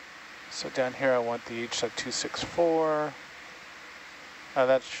 So down here I want the H-264.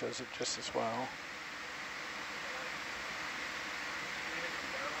 That shows it just as well.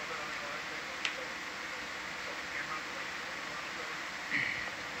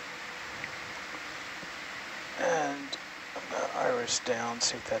 And I'm going to iris down,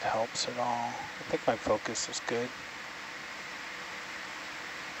 see if that helps at all. I think my focus is good.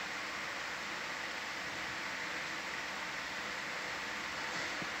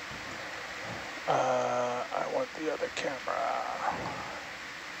 I want the other camera.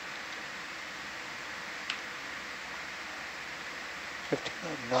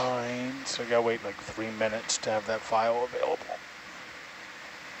 $15.09, so I gotta wait like 3 minutes to have that file available.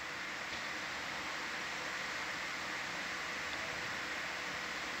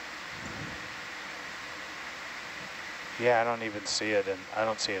 Yeah, I don't even see it, and I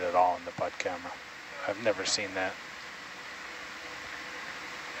don't see it at all in the PUD camera. I've never seen that.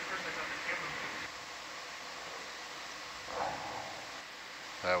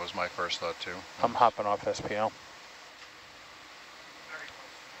 That was my first thought too. I'm hopping off SPL.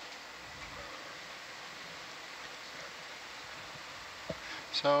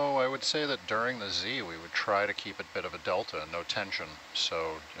 So I would say that during the Z, we would try to keep a bit of a delta, no tension.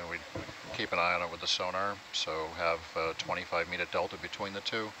 So we'd keep an eye on it with the sonar. So have a 25-meter delta between the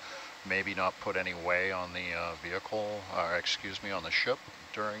two. Maybe not put any way on the vehicle, on the ship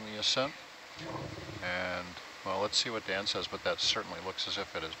during the ascent. And well, let's see what Dan says, but that certainly looks as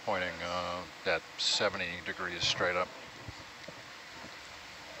if it is pointing at 70 degrees straight up.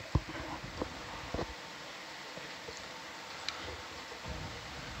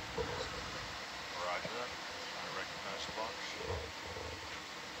 Roger that. I recognize the box.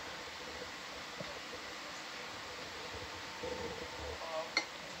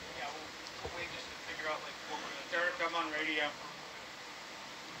 Yeah, we'll wait just to figure out like what we're gonna do. Derek, I'm on radio.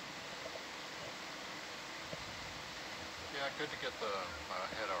 Yeah, good to get the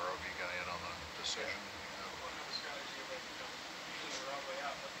head ROV guy in on the decision.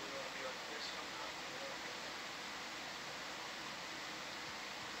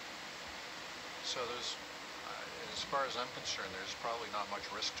 So there's, as far as I'm concerned, there's probably not much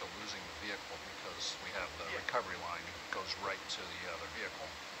risk to losing the vehicle because we have the recovery line goes right to the other vehicle.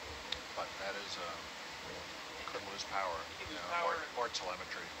 But that is, could lose power, or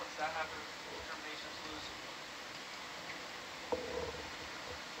telemetry. What's that happen if terminations lose?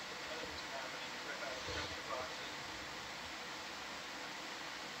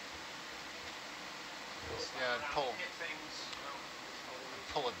 Yeah, I'd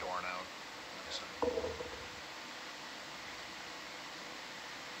pull a Dorn out.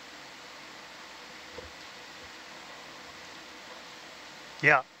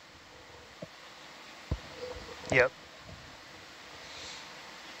 Yeah. Yep.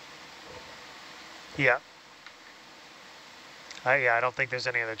 Yeah. Yeah, I don't think there's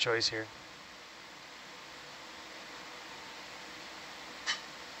any other choice here.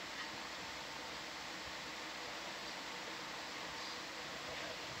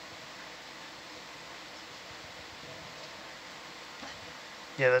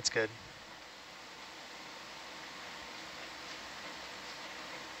 Yeah, that's good.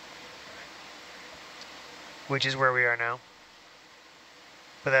 Which is where we are now.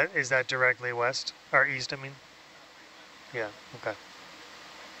 But is that directly west or east, I mean? Yeah, okay.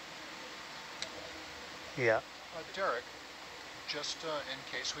 Yeah. Derek, just in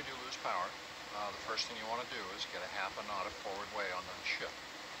case we do lose power, the first thing you want to do is get a half a knot of forward way on the ship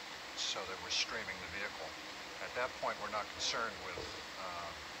so that we're streaming the vehicle. At that point, we're not concerned with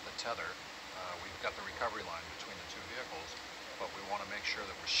the tether. We've got the recovery line between the two vehicles, but we want to make sure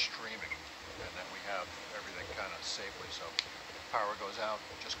that we're streaming and that we have everything kind of safely. So if power goes out,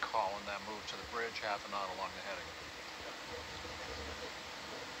 just call in that move to the bridge, half a knot along the heading.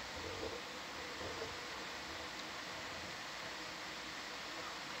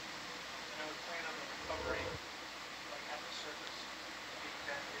 And I would plan on the recovery, like at the surface, being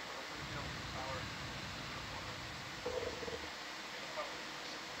that able to lose power.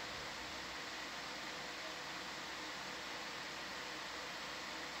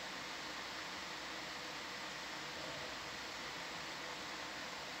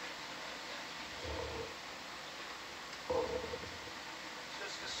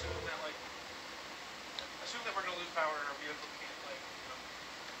 Just assume that we're going to lose power and our vehicle can't,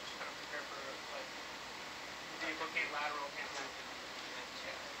 just kind of prepare for, the vehicle can't lateral, can't move.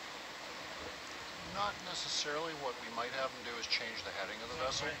 Not necessarily. What we might have them do is change the heading of the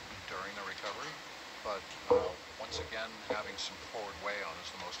vessel during the recovery. But once again, having some forward way on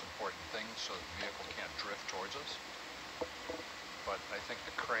is the most important thing so that the vehicle can't drift towards us. But I think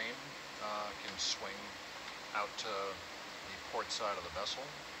the crane can swing out to the port side of the vessel,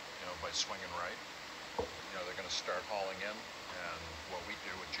 by swinging right. They're going to start hauling in, and what we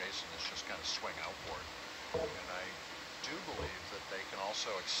do with Jason is just kind of swing outboard. And I do believe that they can also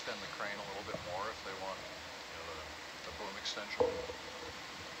extend the crane a little bit more if they want, the boom extension.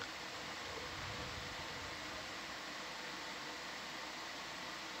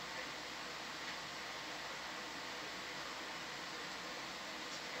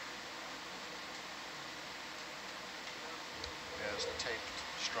 Is the tape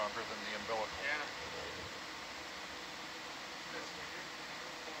stronger than the umbilical? Yeah.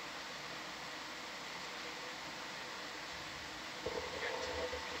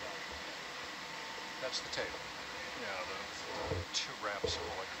 That's the tape. Yeah, the 2 wraps of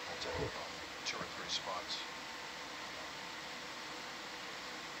electrical tape on 2 or 3 spots.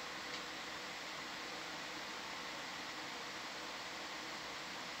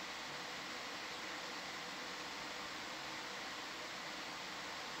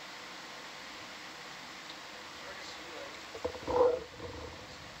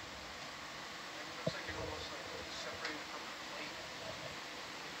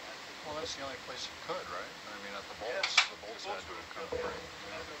 Well, that's the only place it could, right? I mean, at the bolts, the bolts had to have come free.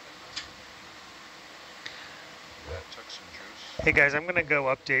 That took some juice. Hey guys, I'm going to go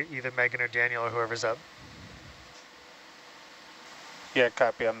update either Megan or Daniel or whoever's up. Yeah,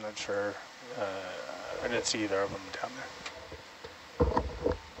 copy. I'm not sure. I didn't see either of them down there.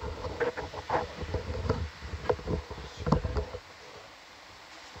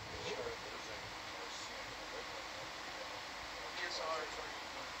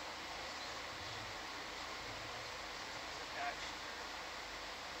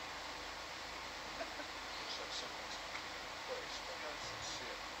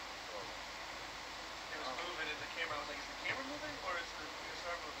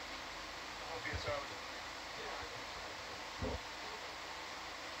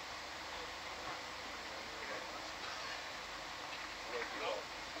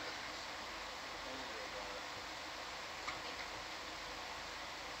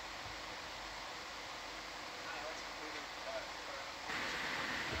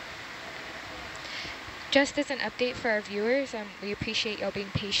 Just as an update for our viewers, we appreciate y'all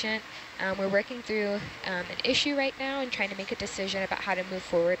being patient. We're working through an issue right now and trying to make a decision about how to move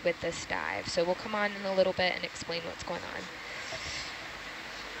forward with this dive. So we'll come on in a little bit and explain what's going on.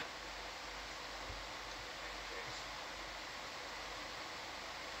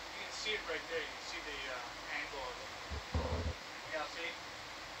 You can see it right there. You can see the angle of it. Yeah, see?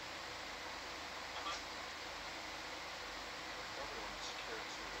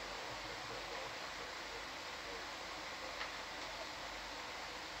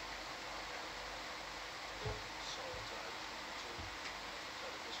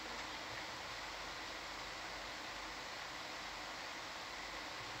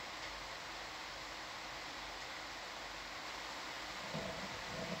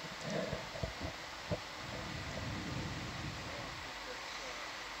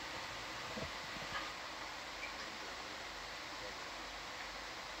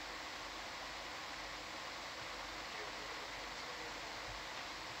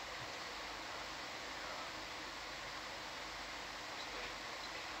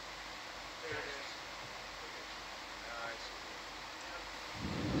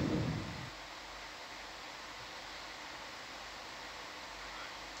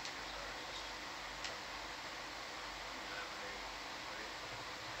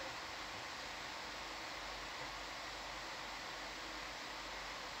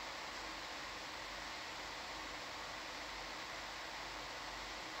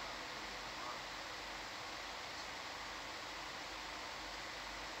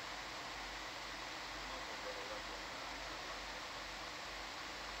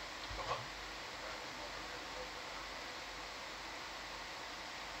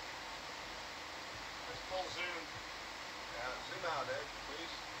 Full zoom. Yeah, zoom out, Ed,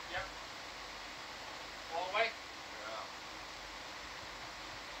 please. Yep. All the way? Yeah.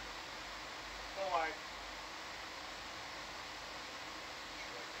 Full wide.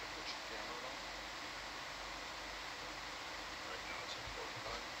 Should I put your camera on? Right now it's at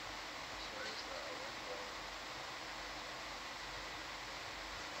 45. So is the window.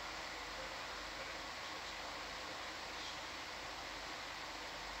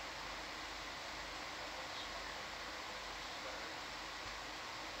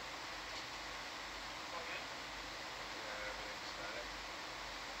 Yeah, everything's static.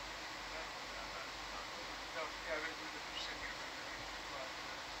 No, yeah, we're sitting here.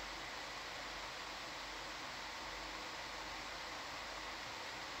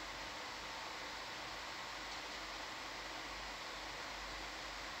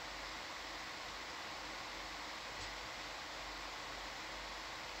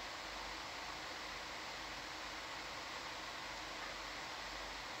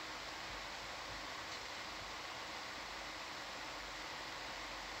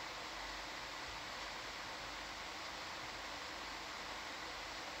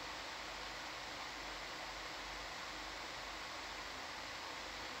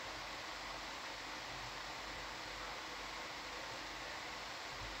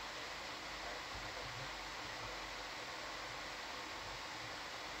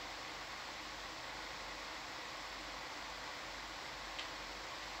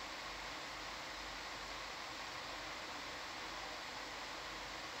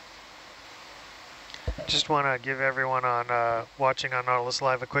 Just want to give everyone on watching on Nautilus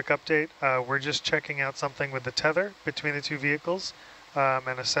Live a quick update. We're just checking out something with the tether between the two vehicles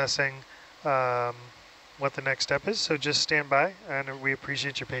and assessing what the next step is. So just stand by, and we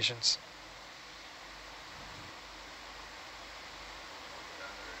appreciate your patience.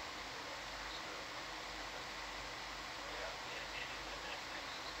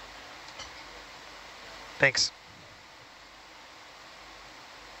 Thanks.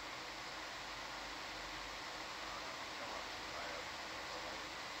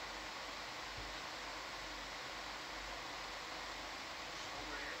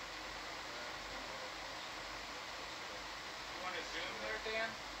 You want to zoom there, Dan?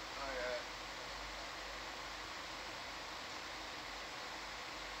 Oh, yeah.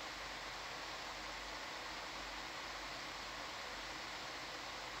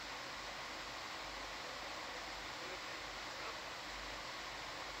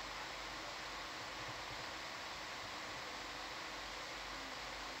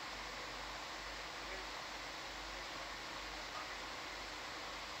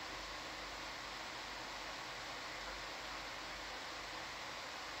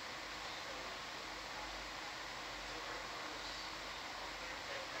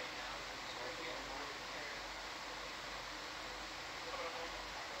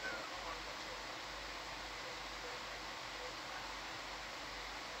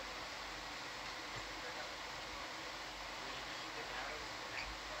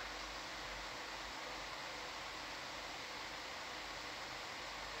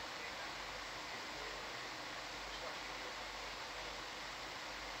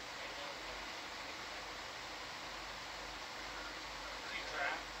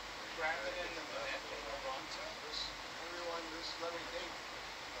 Grab it in the minute. Everyone, just let me think.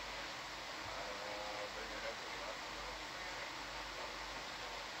 Bring your head to the left.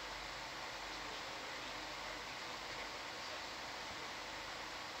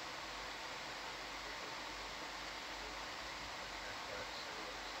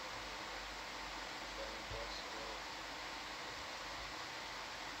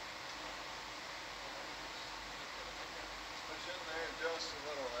 Push in there just a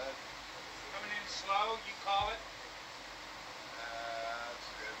little, Ed. Coming in slow, you call it. That's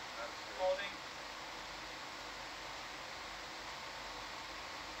good. That's good. Holding.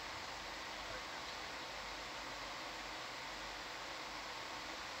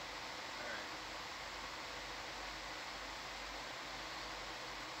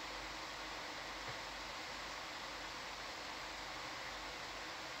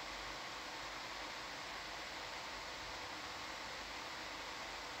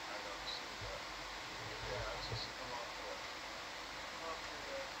 I don't see that. Yeah, it's just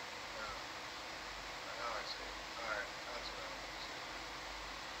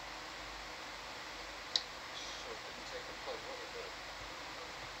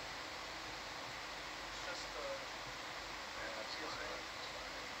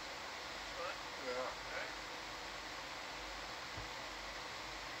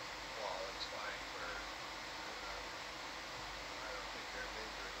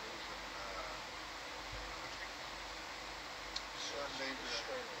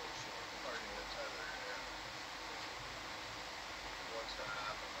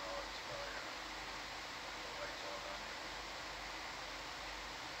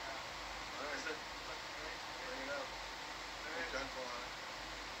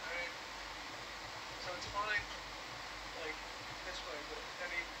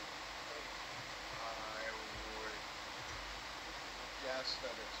thinks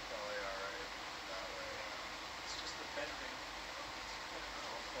that it's probably alright that way. It's just the bending.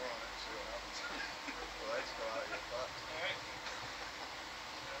 I'll pull on it, see what happens. The lights go out, you're fucked. Alright.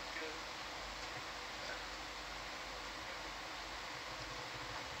 Sounds good.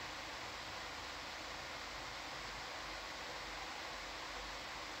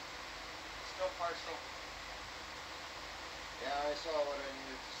 Still partial. Yeah, I saw what I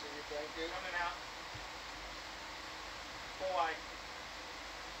needed to see. Thank you. Coming out. Full eye.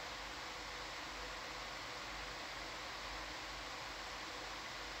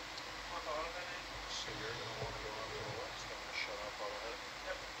 Want the auto bending? So you're going to want to go on to the west. I'm going to shut off all ahead.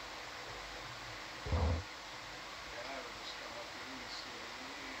 Yep. Yeah, I would just come up easy.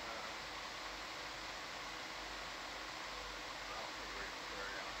 I don't think we can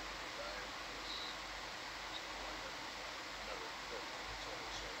carry on with the dive because it's not like I've never built one before,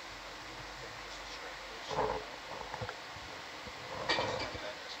 so I think this is straight loose.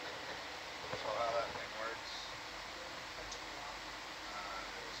 So how that thing works,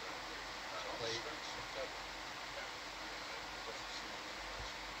 there's a plate. It doesn't seem like it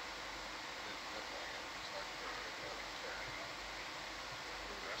didn't look like it. It's hard to figure it out. Tearing up.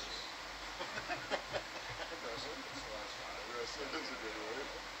 Aggressive. It's the last one. Aggressive is a good word.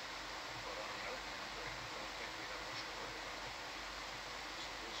 But on the other hand, I don't think we have much to worry about.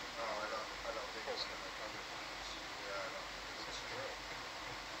 No, I don't think it's going to cover plans. Yeah, I don't think it's a drill.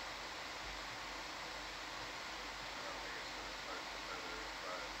 I don't think it's going to start to feather it,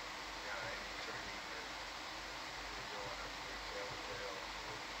 but yeah, any turning that we go on a tail to tail,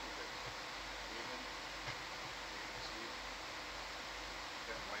 we'll keep it even, even.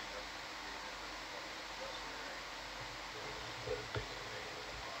 Then wind up being in the fucking adjuster, right? Basically,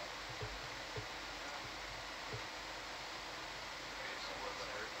 so what the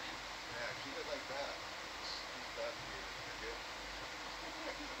hurt? Yeah, keep it like that. Just keep that here, you're good.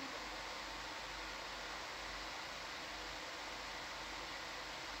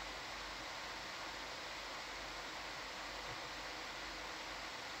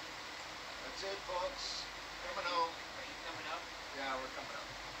 That's it, folks. Coming home. Are you coming up Yeah, we're coming up.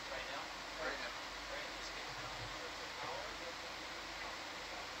 right now? Right now. Right, let's get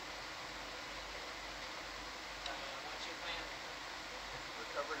what's your plan?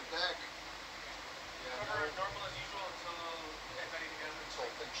 Recover the deck. Yeah, Cover it normal as usual until everybody together. Until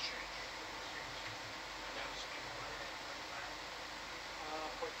things change.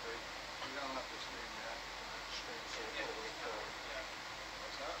 Point three. You don't have to stream yet. Stream so we'll put a little forward.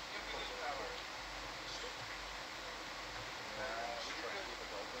 What's that? Put a little forward. Yeah, Just try to keep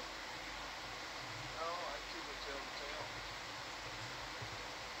it open. no, I keep it tail to tail.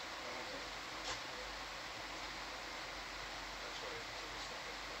 That's why I was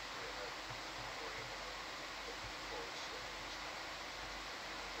thinking point three ahead. Or you want to put forward so you just kind of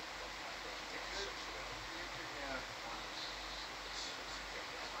put the button like this. You could, yeah.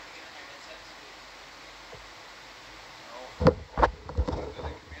 No. I'm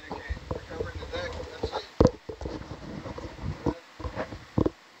gonna communicate. Recovering the deck. That's it.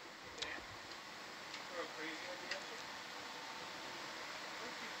 Throw a crazy idea at you. What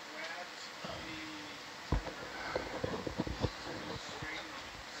if you grabbed the string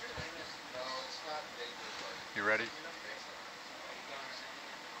No, it's not dangerous. Like, You ready?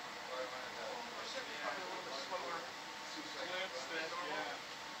 probably a little bit slower glimpse than normal.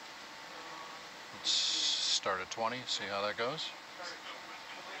 Let's start at 20, see how that goes.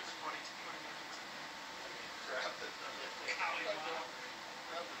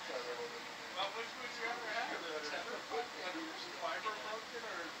 Well, which would you rather have? Fiber broken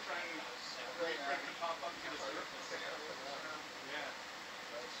or trying to wait for it to pop up to the surface? Yeah.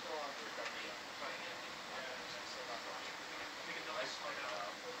 That's still on the recovery.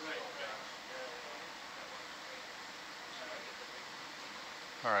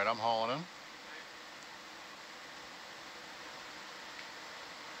 All right, I'm hauling in.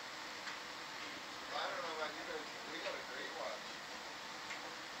 I don't know about you guys. We got a great watch.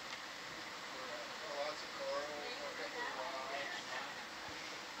 Lots of coral.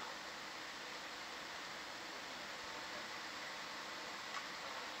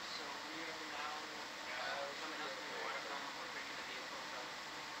 So we are now coming up to the waterfront. We're picking the vehicles up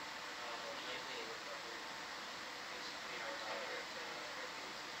immediately. Basically, our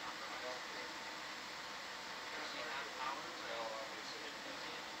Hercules is compromised.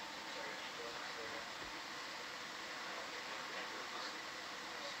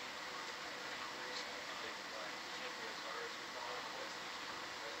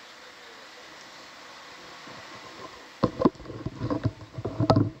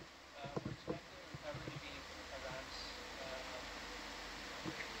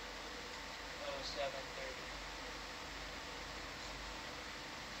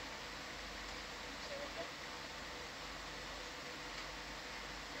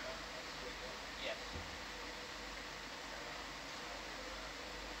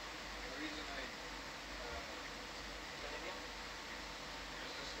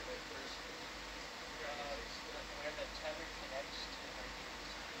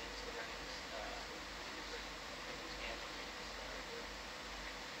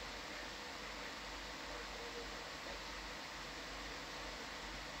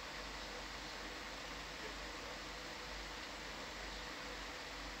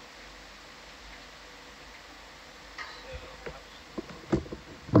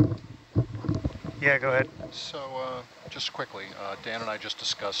 Yeah, go ahead. So just quickly, Dan and I just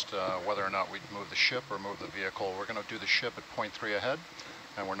discussed whether or not we'd move the ship or move the vehicle. We're going to do the ship at 0.3 ahead,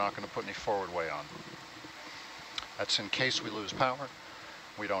 and we're not going to put any forward way on. That's in case we lose power.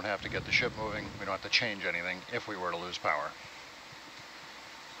 We don't have to get the ship moving. We don't have to change anything if we were to lose power.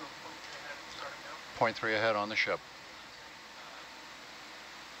 0.3 ahead on the ship.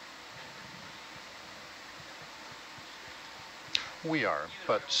 We are,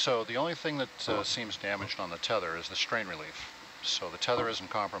 but so the only thing that seems damaged on the tether is the strain relief. So the tether isn't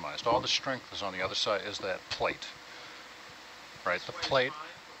compromised. All the strength is on the other side, is that plate. Right, the plate.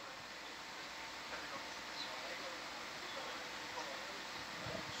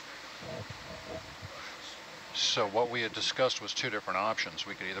 So what we had discussed was two different options.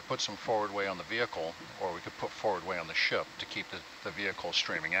 We could either put some forward way on the vehicle, or we could put forward way on the ship to keep the vehicle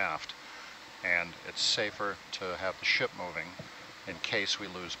streaming aft. And it's safer to have the ship moving. In case we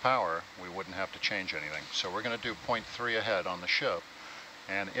lose power, we wouldn't have to change anything. So we're going to do 0.3 ahead on the ship,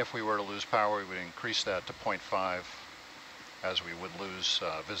 and if we were to lose power, we would increase that to 0.5 as we would lose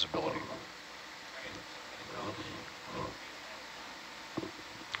visibility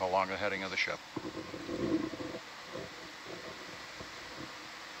along the heading of the ship.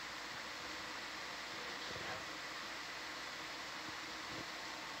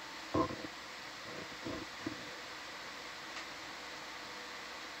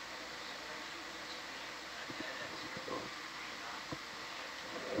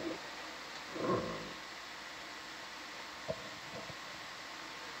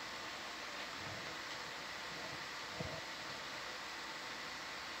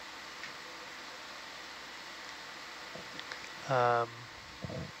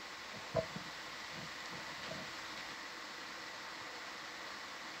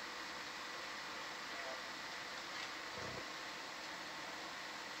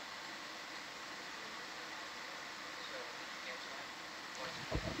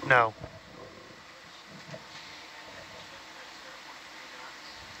 No.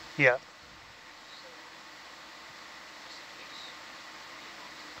 Yeah.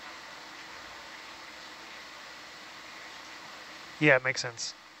 Yeah, it makes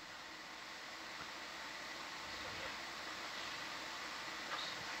sense.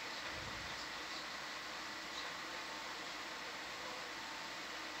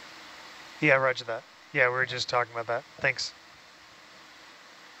 Yeah, roger that. Yeah, we were just talking about that. Thanks.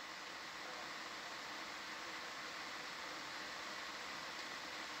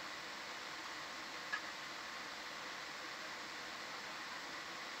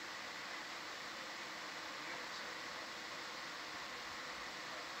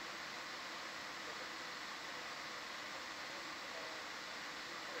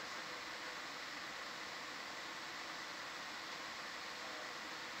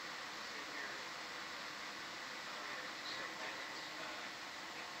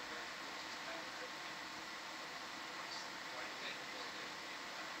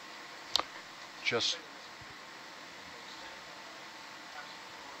 Just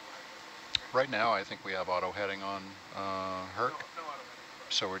right now, I think we have auto heading on Herc.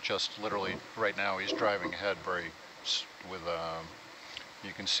 So we're just literally, right now he's driving ahead with,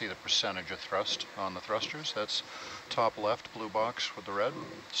 you can see the percentage of thrust on the thrusters. That's top left blue box with the red.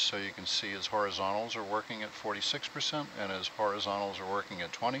 So you can see his horizontals are working at 46% and his horizontals are working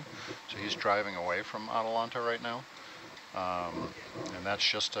at 20. So he's driving away from Atalanta right now. And that's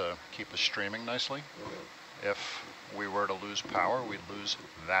just to keep us streaming nicely. If we were to lose power, we'd lose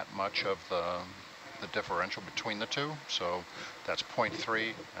that much of the differential between the two. So that's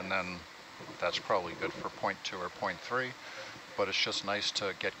 0.3, and then that's probably good for 0.2 or 0.3. But it's just nice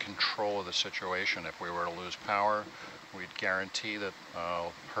to get control of the situation. If we were to lose power, we'd guarantee that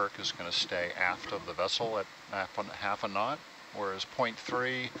Herc is going to stay aft of the vessel at half a knot. Whereas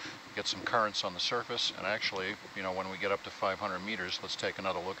 0.3, get some currents on the surface, and actually, you know, when we get up to 500 meters, let's take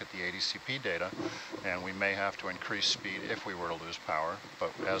another look at the ADCP data, and we may have to increase speed if we were to lose power,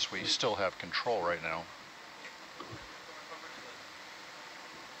 but as we still have control right now.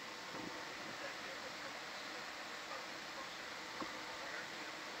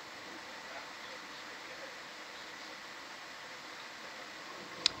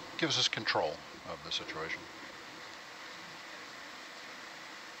 Gives us control of the situation.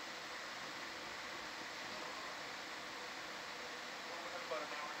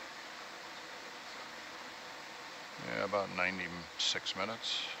 Yeah, about 96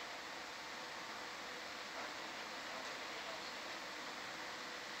 minutes.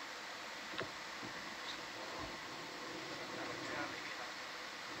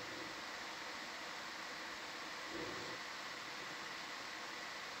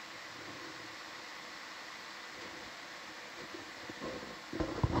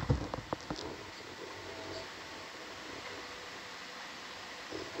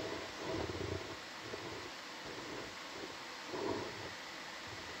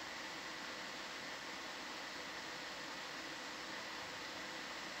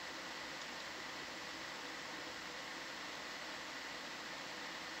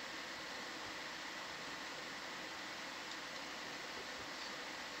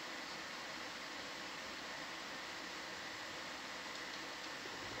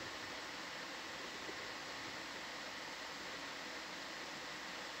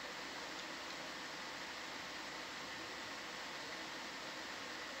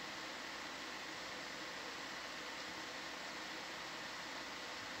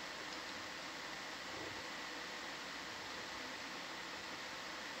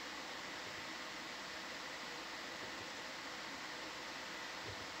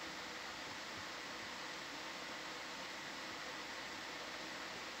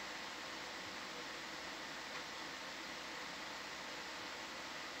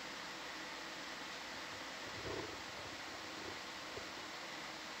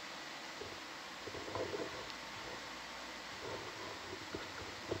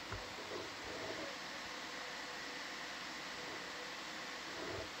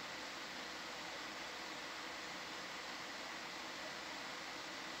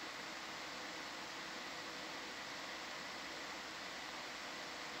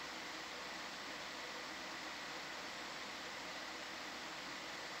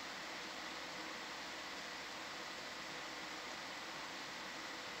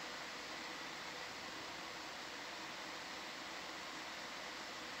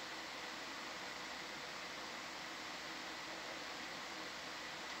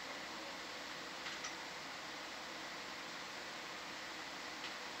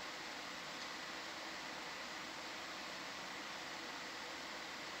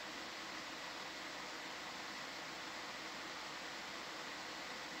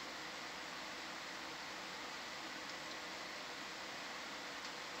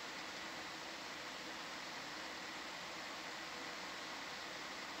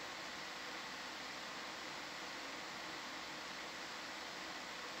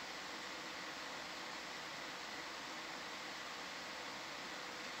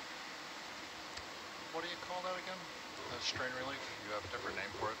 what do you call that again? The strain relief? You have a different name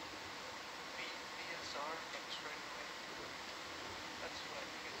for it? BSR, strain relief. That's what I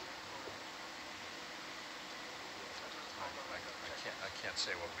think it's for. That's what it's called. I can't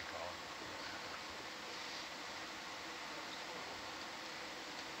say what we call it.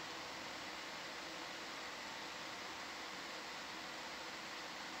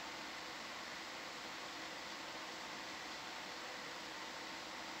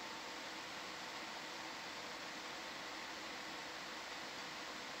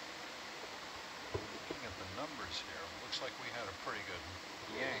 Looking at the numbers here, looks like we had a pretty good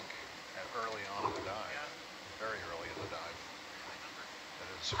yank early on in the dive. Very early in the dive. That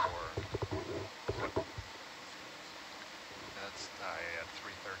is for, that's at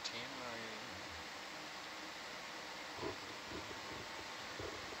 313.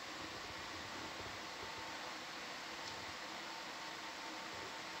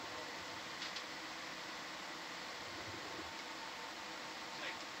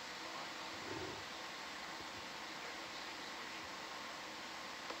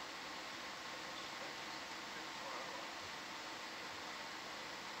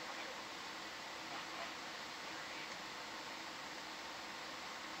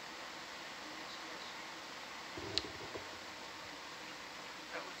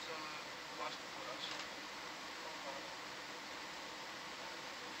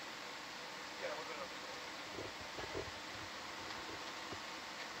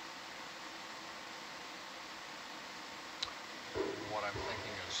 What I'm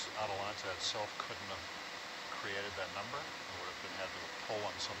thinking is Atalanta itself couldn't have created that number. It would have had to pull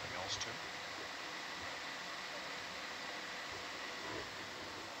on something else too.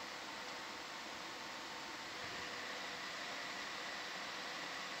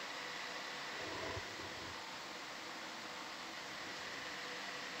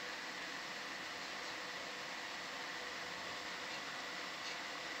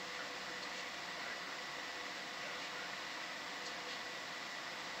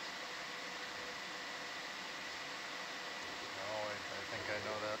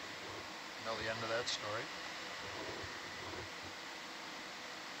 Know the end of that story.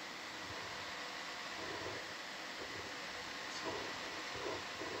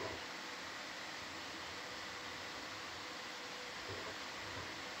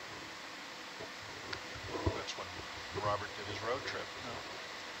 That's when Robert did his road trip. No?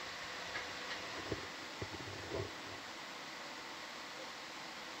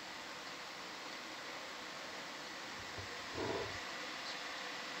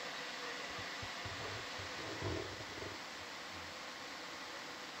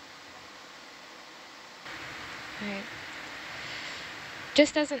 Right.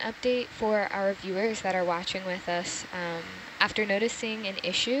 Just as an update for our viewers that are watching with us, after noticing an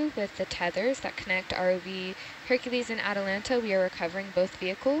issue with the tethers that connect ROV Hercules and Atalanta, we are recovering both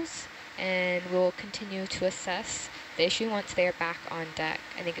vehicles, and we'll continue to assess the issue once they are back on deck.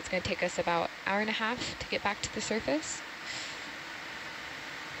 I think it's going to take us about an hour and a half to get back to the surface.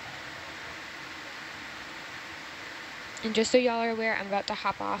 And just so y'all are aware, I'm about to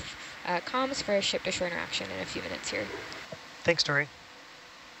hop off comms for a ship-to-shore interaction in a few minutes here. Thanks, Tori.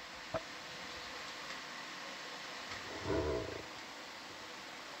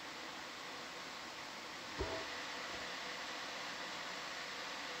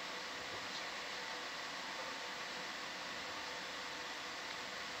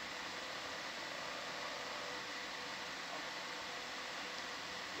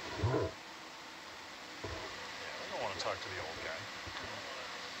 Talk to the old guy.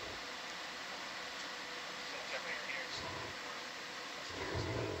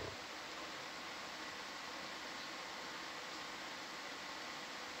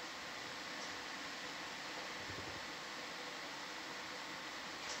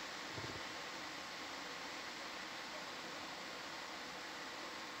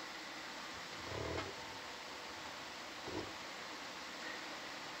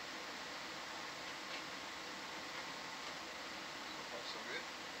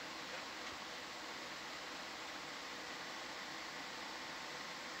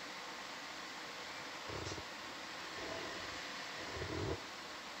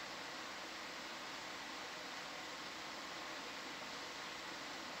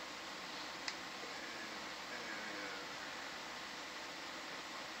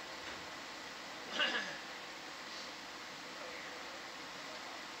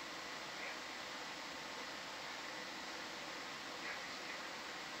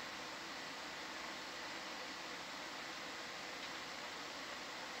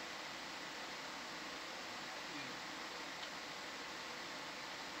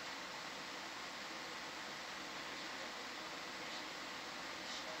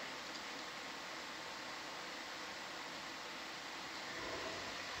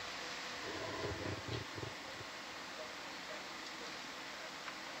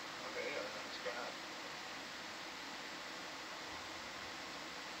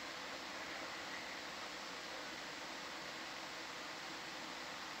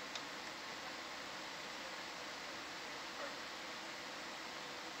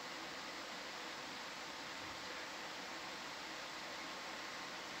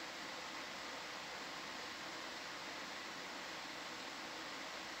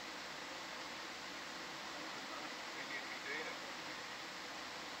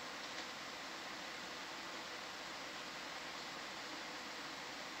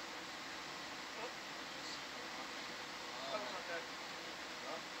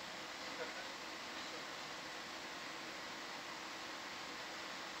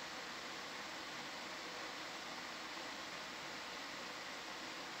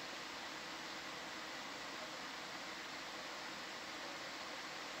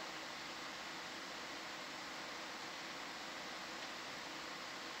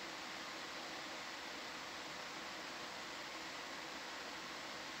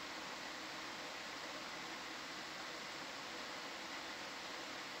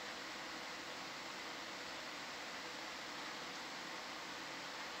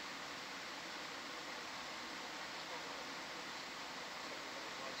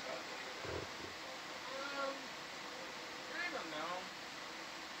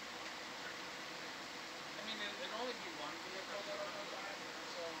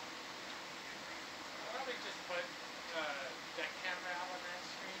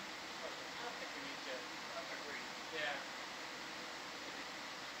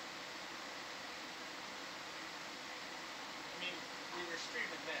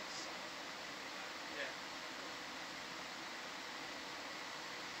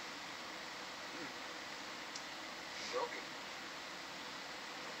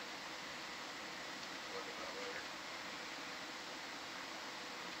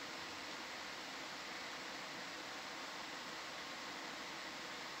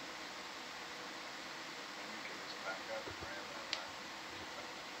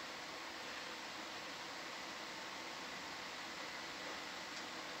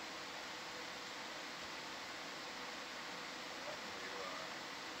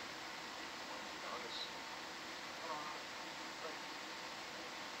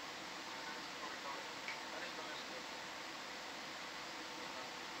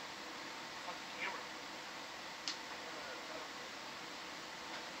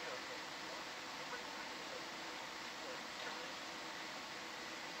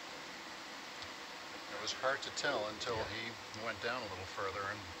 was hard to tell until he went down a little further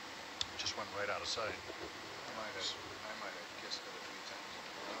and just went right out of sight. I might have kissed it a few times on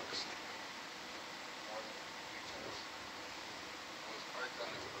the rocks. More than a few times. I was parked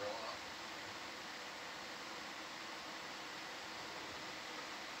on it for a while.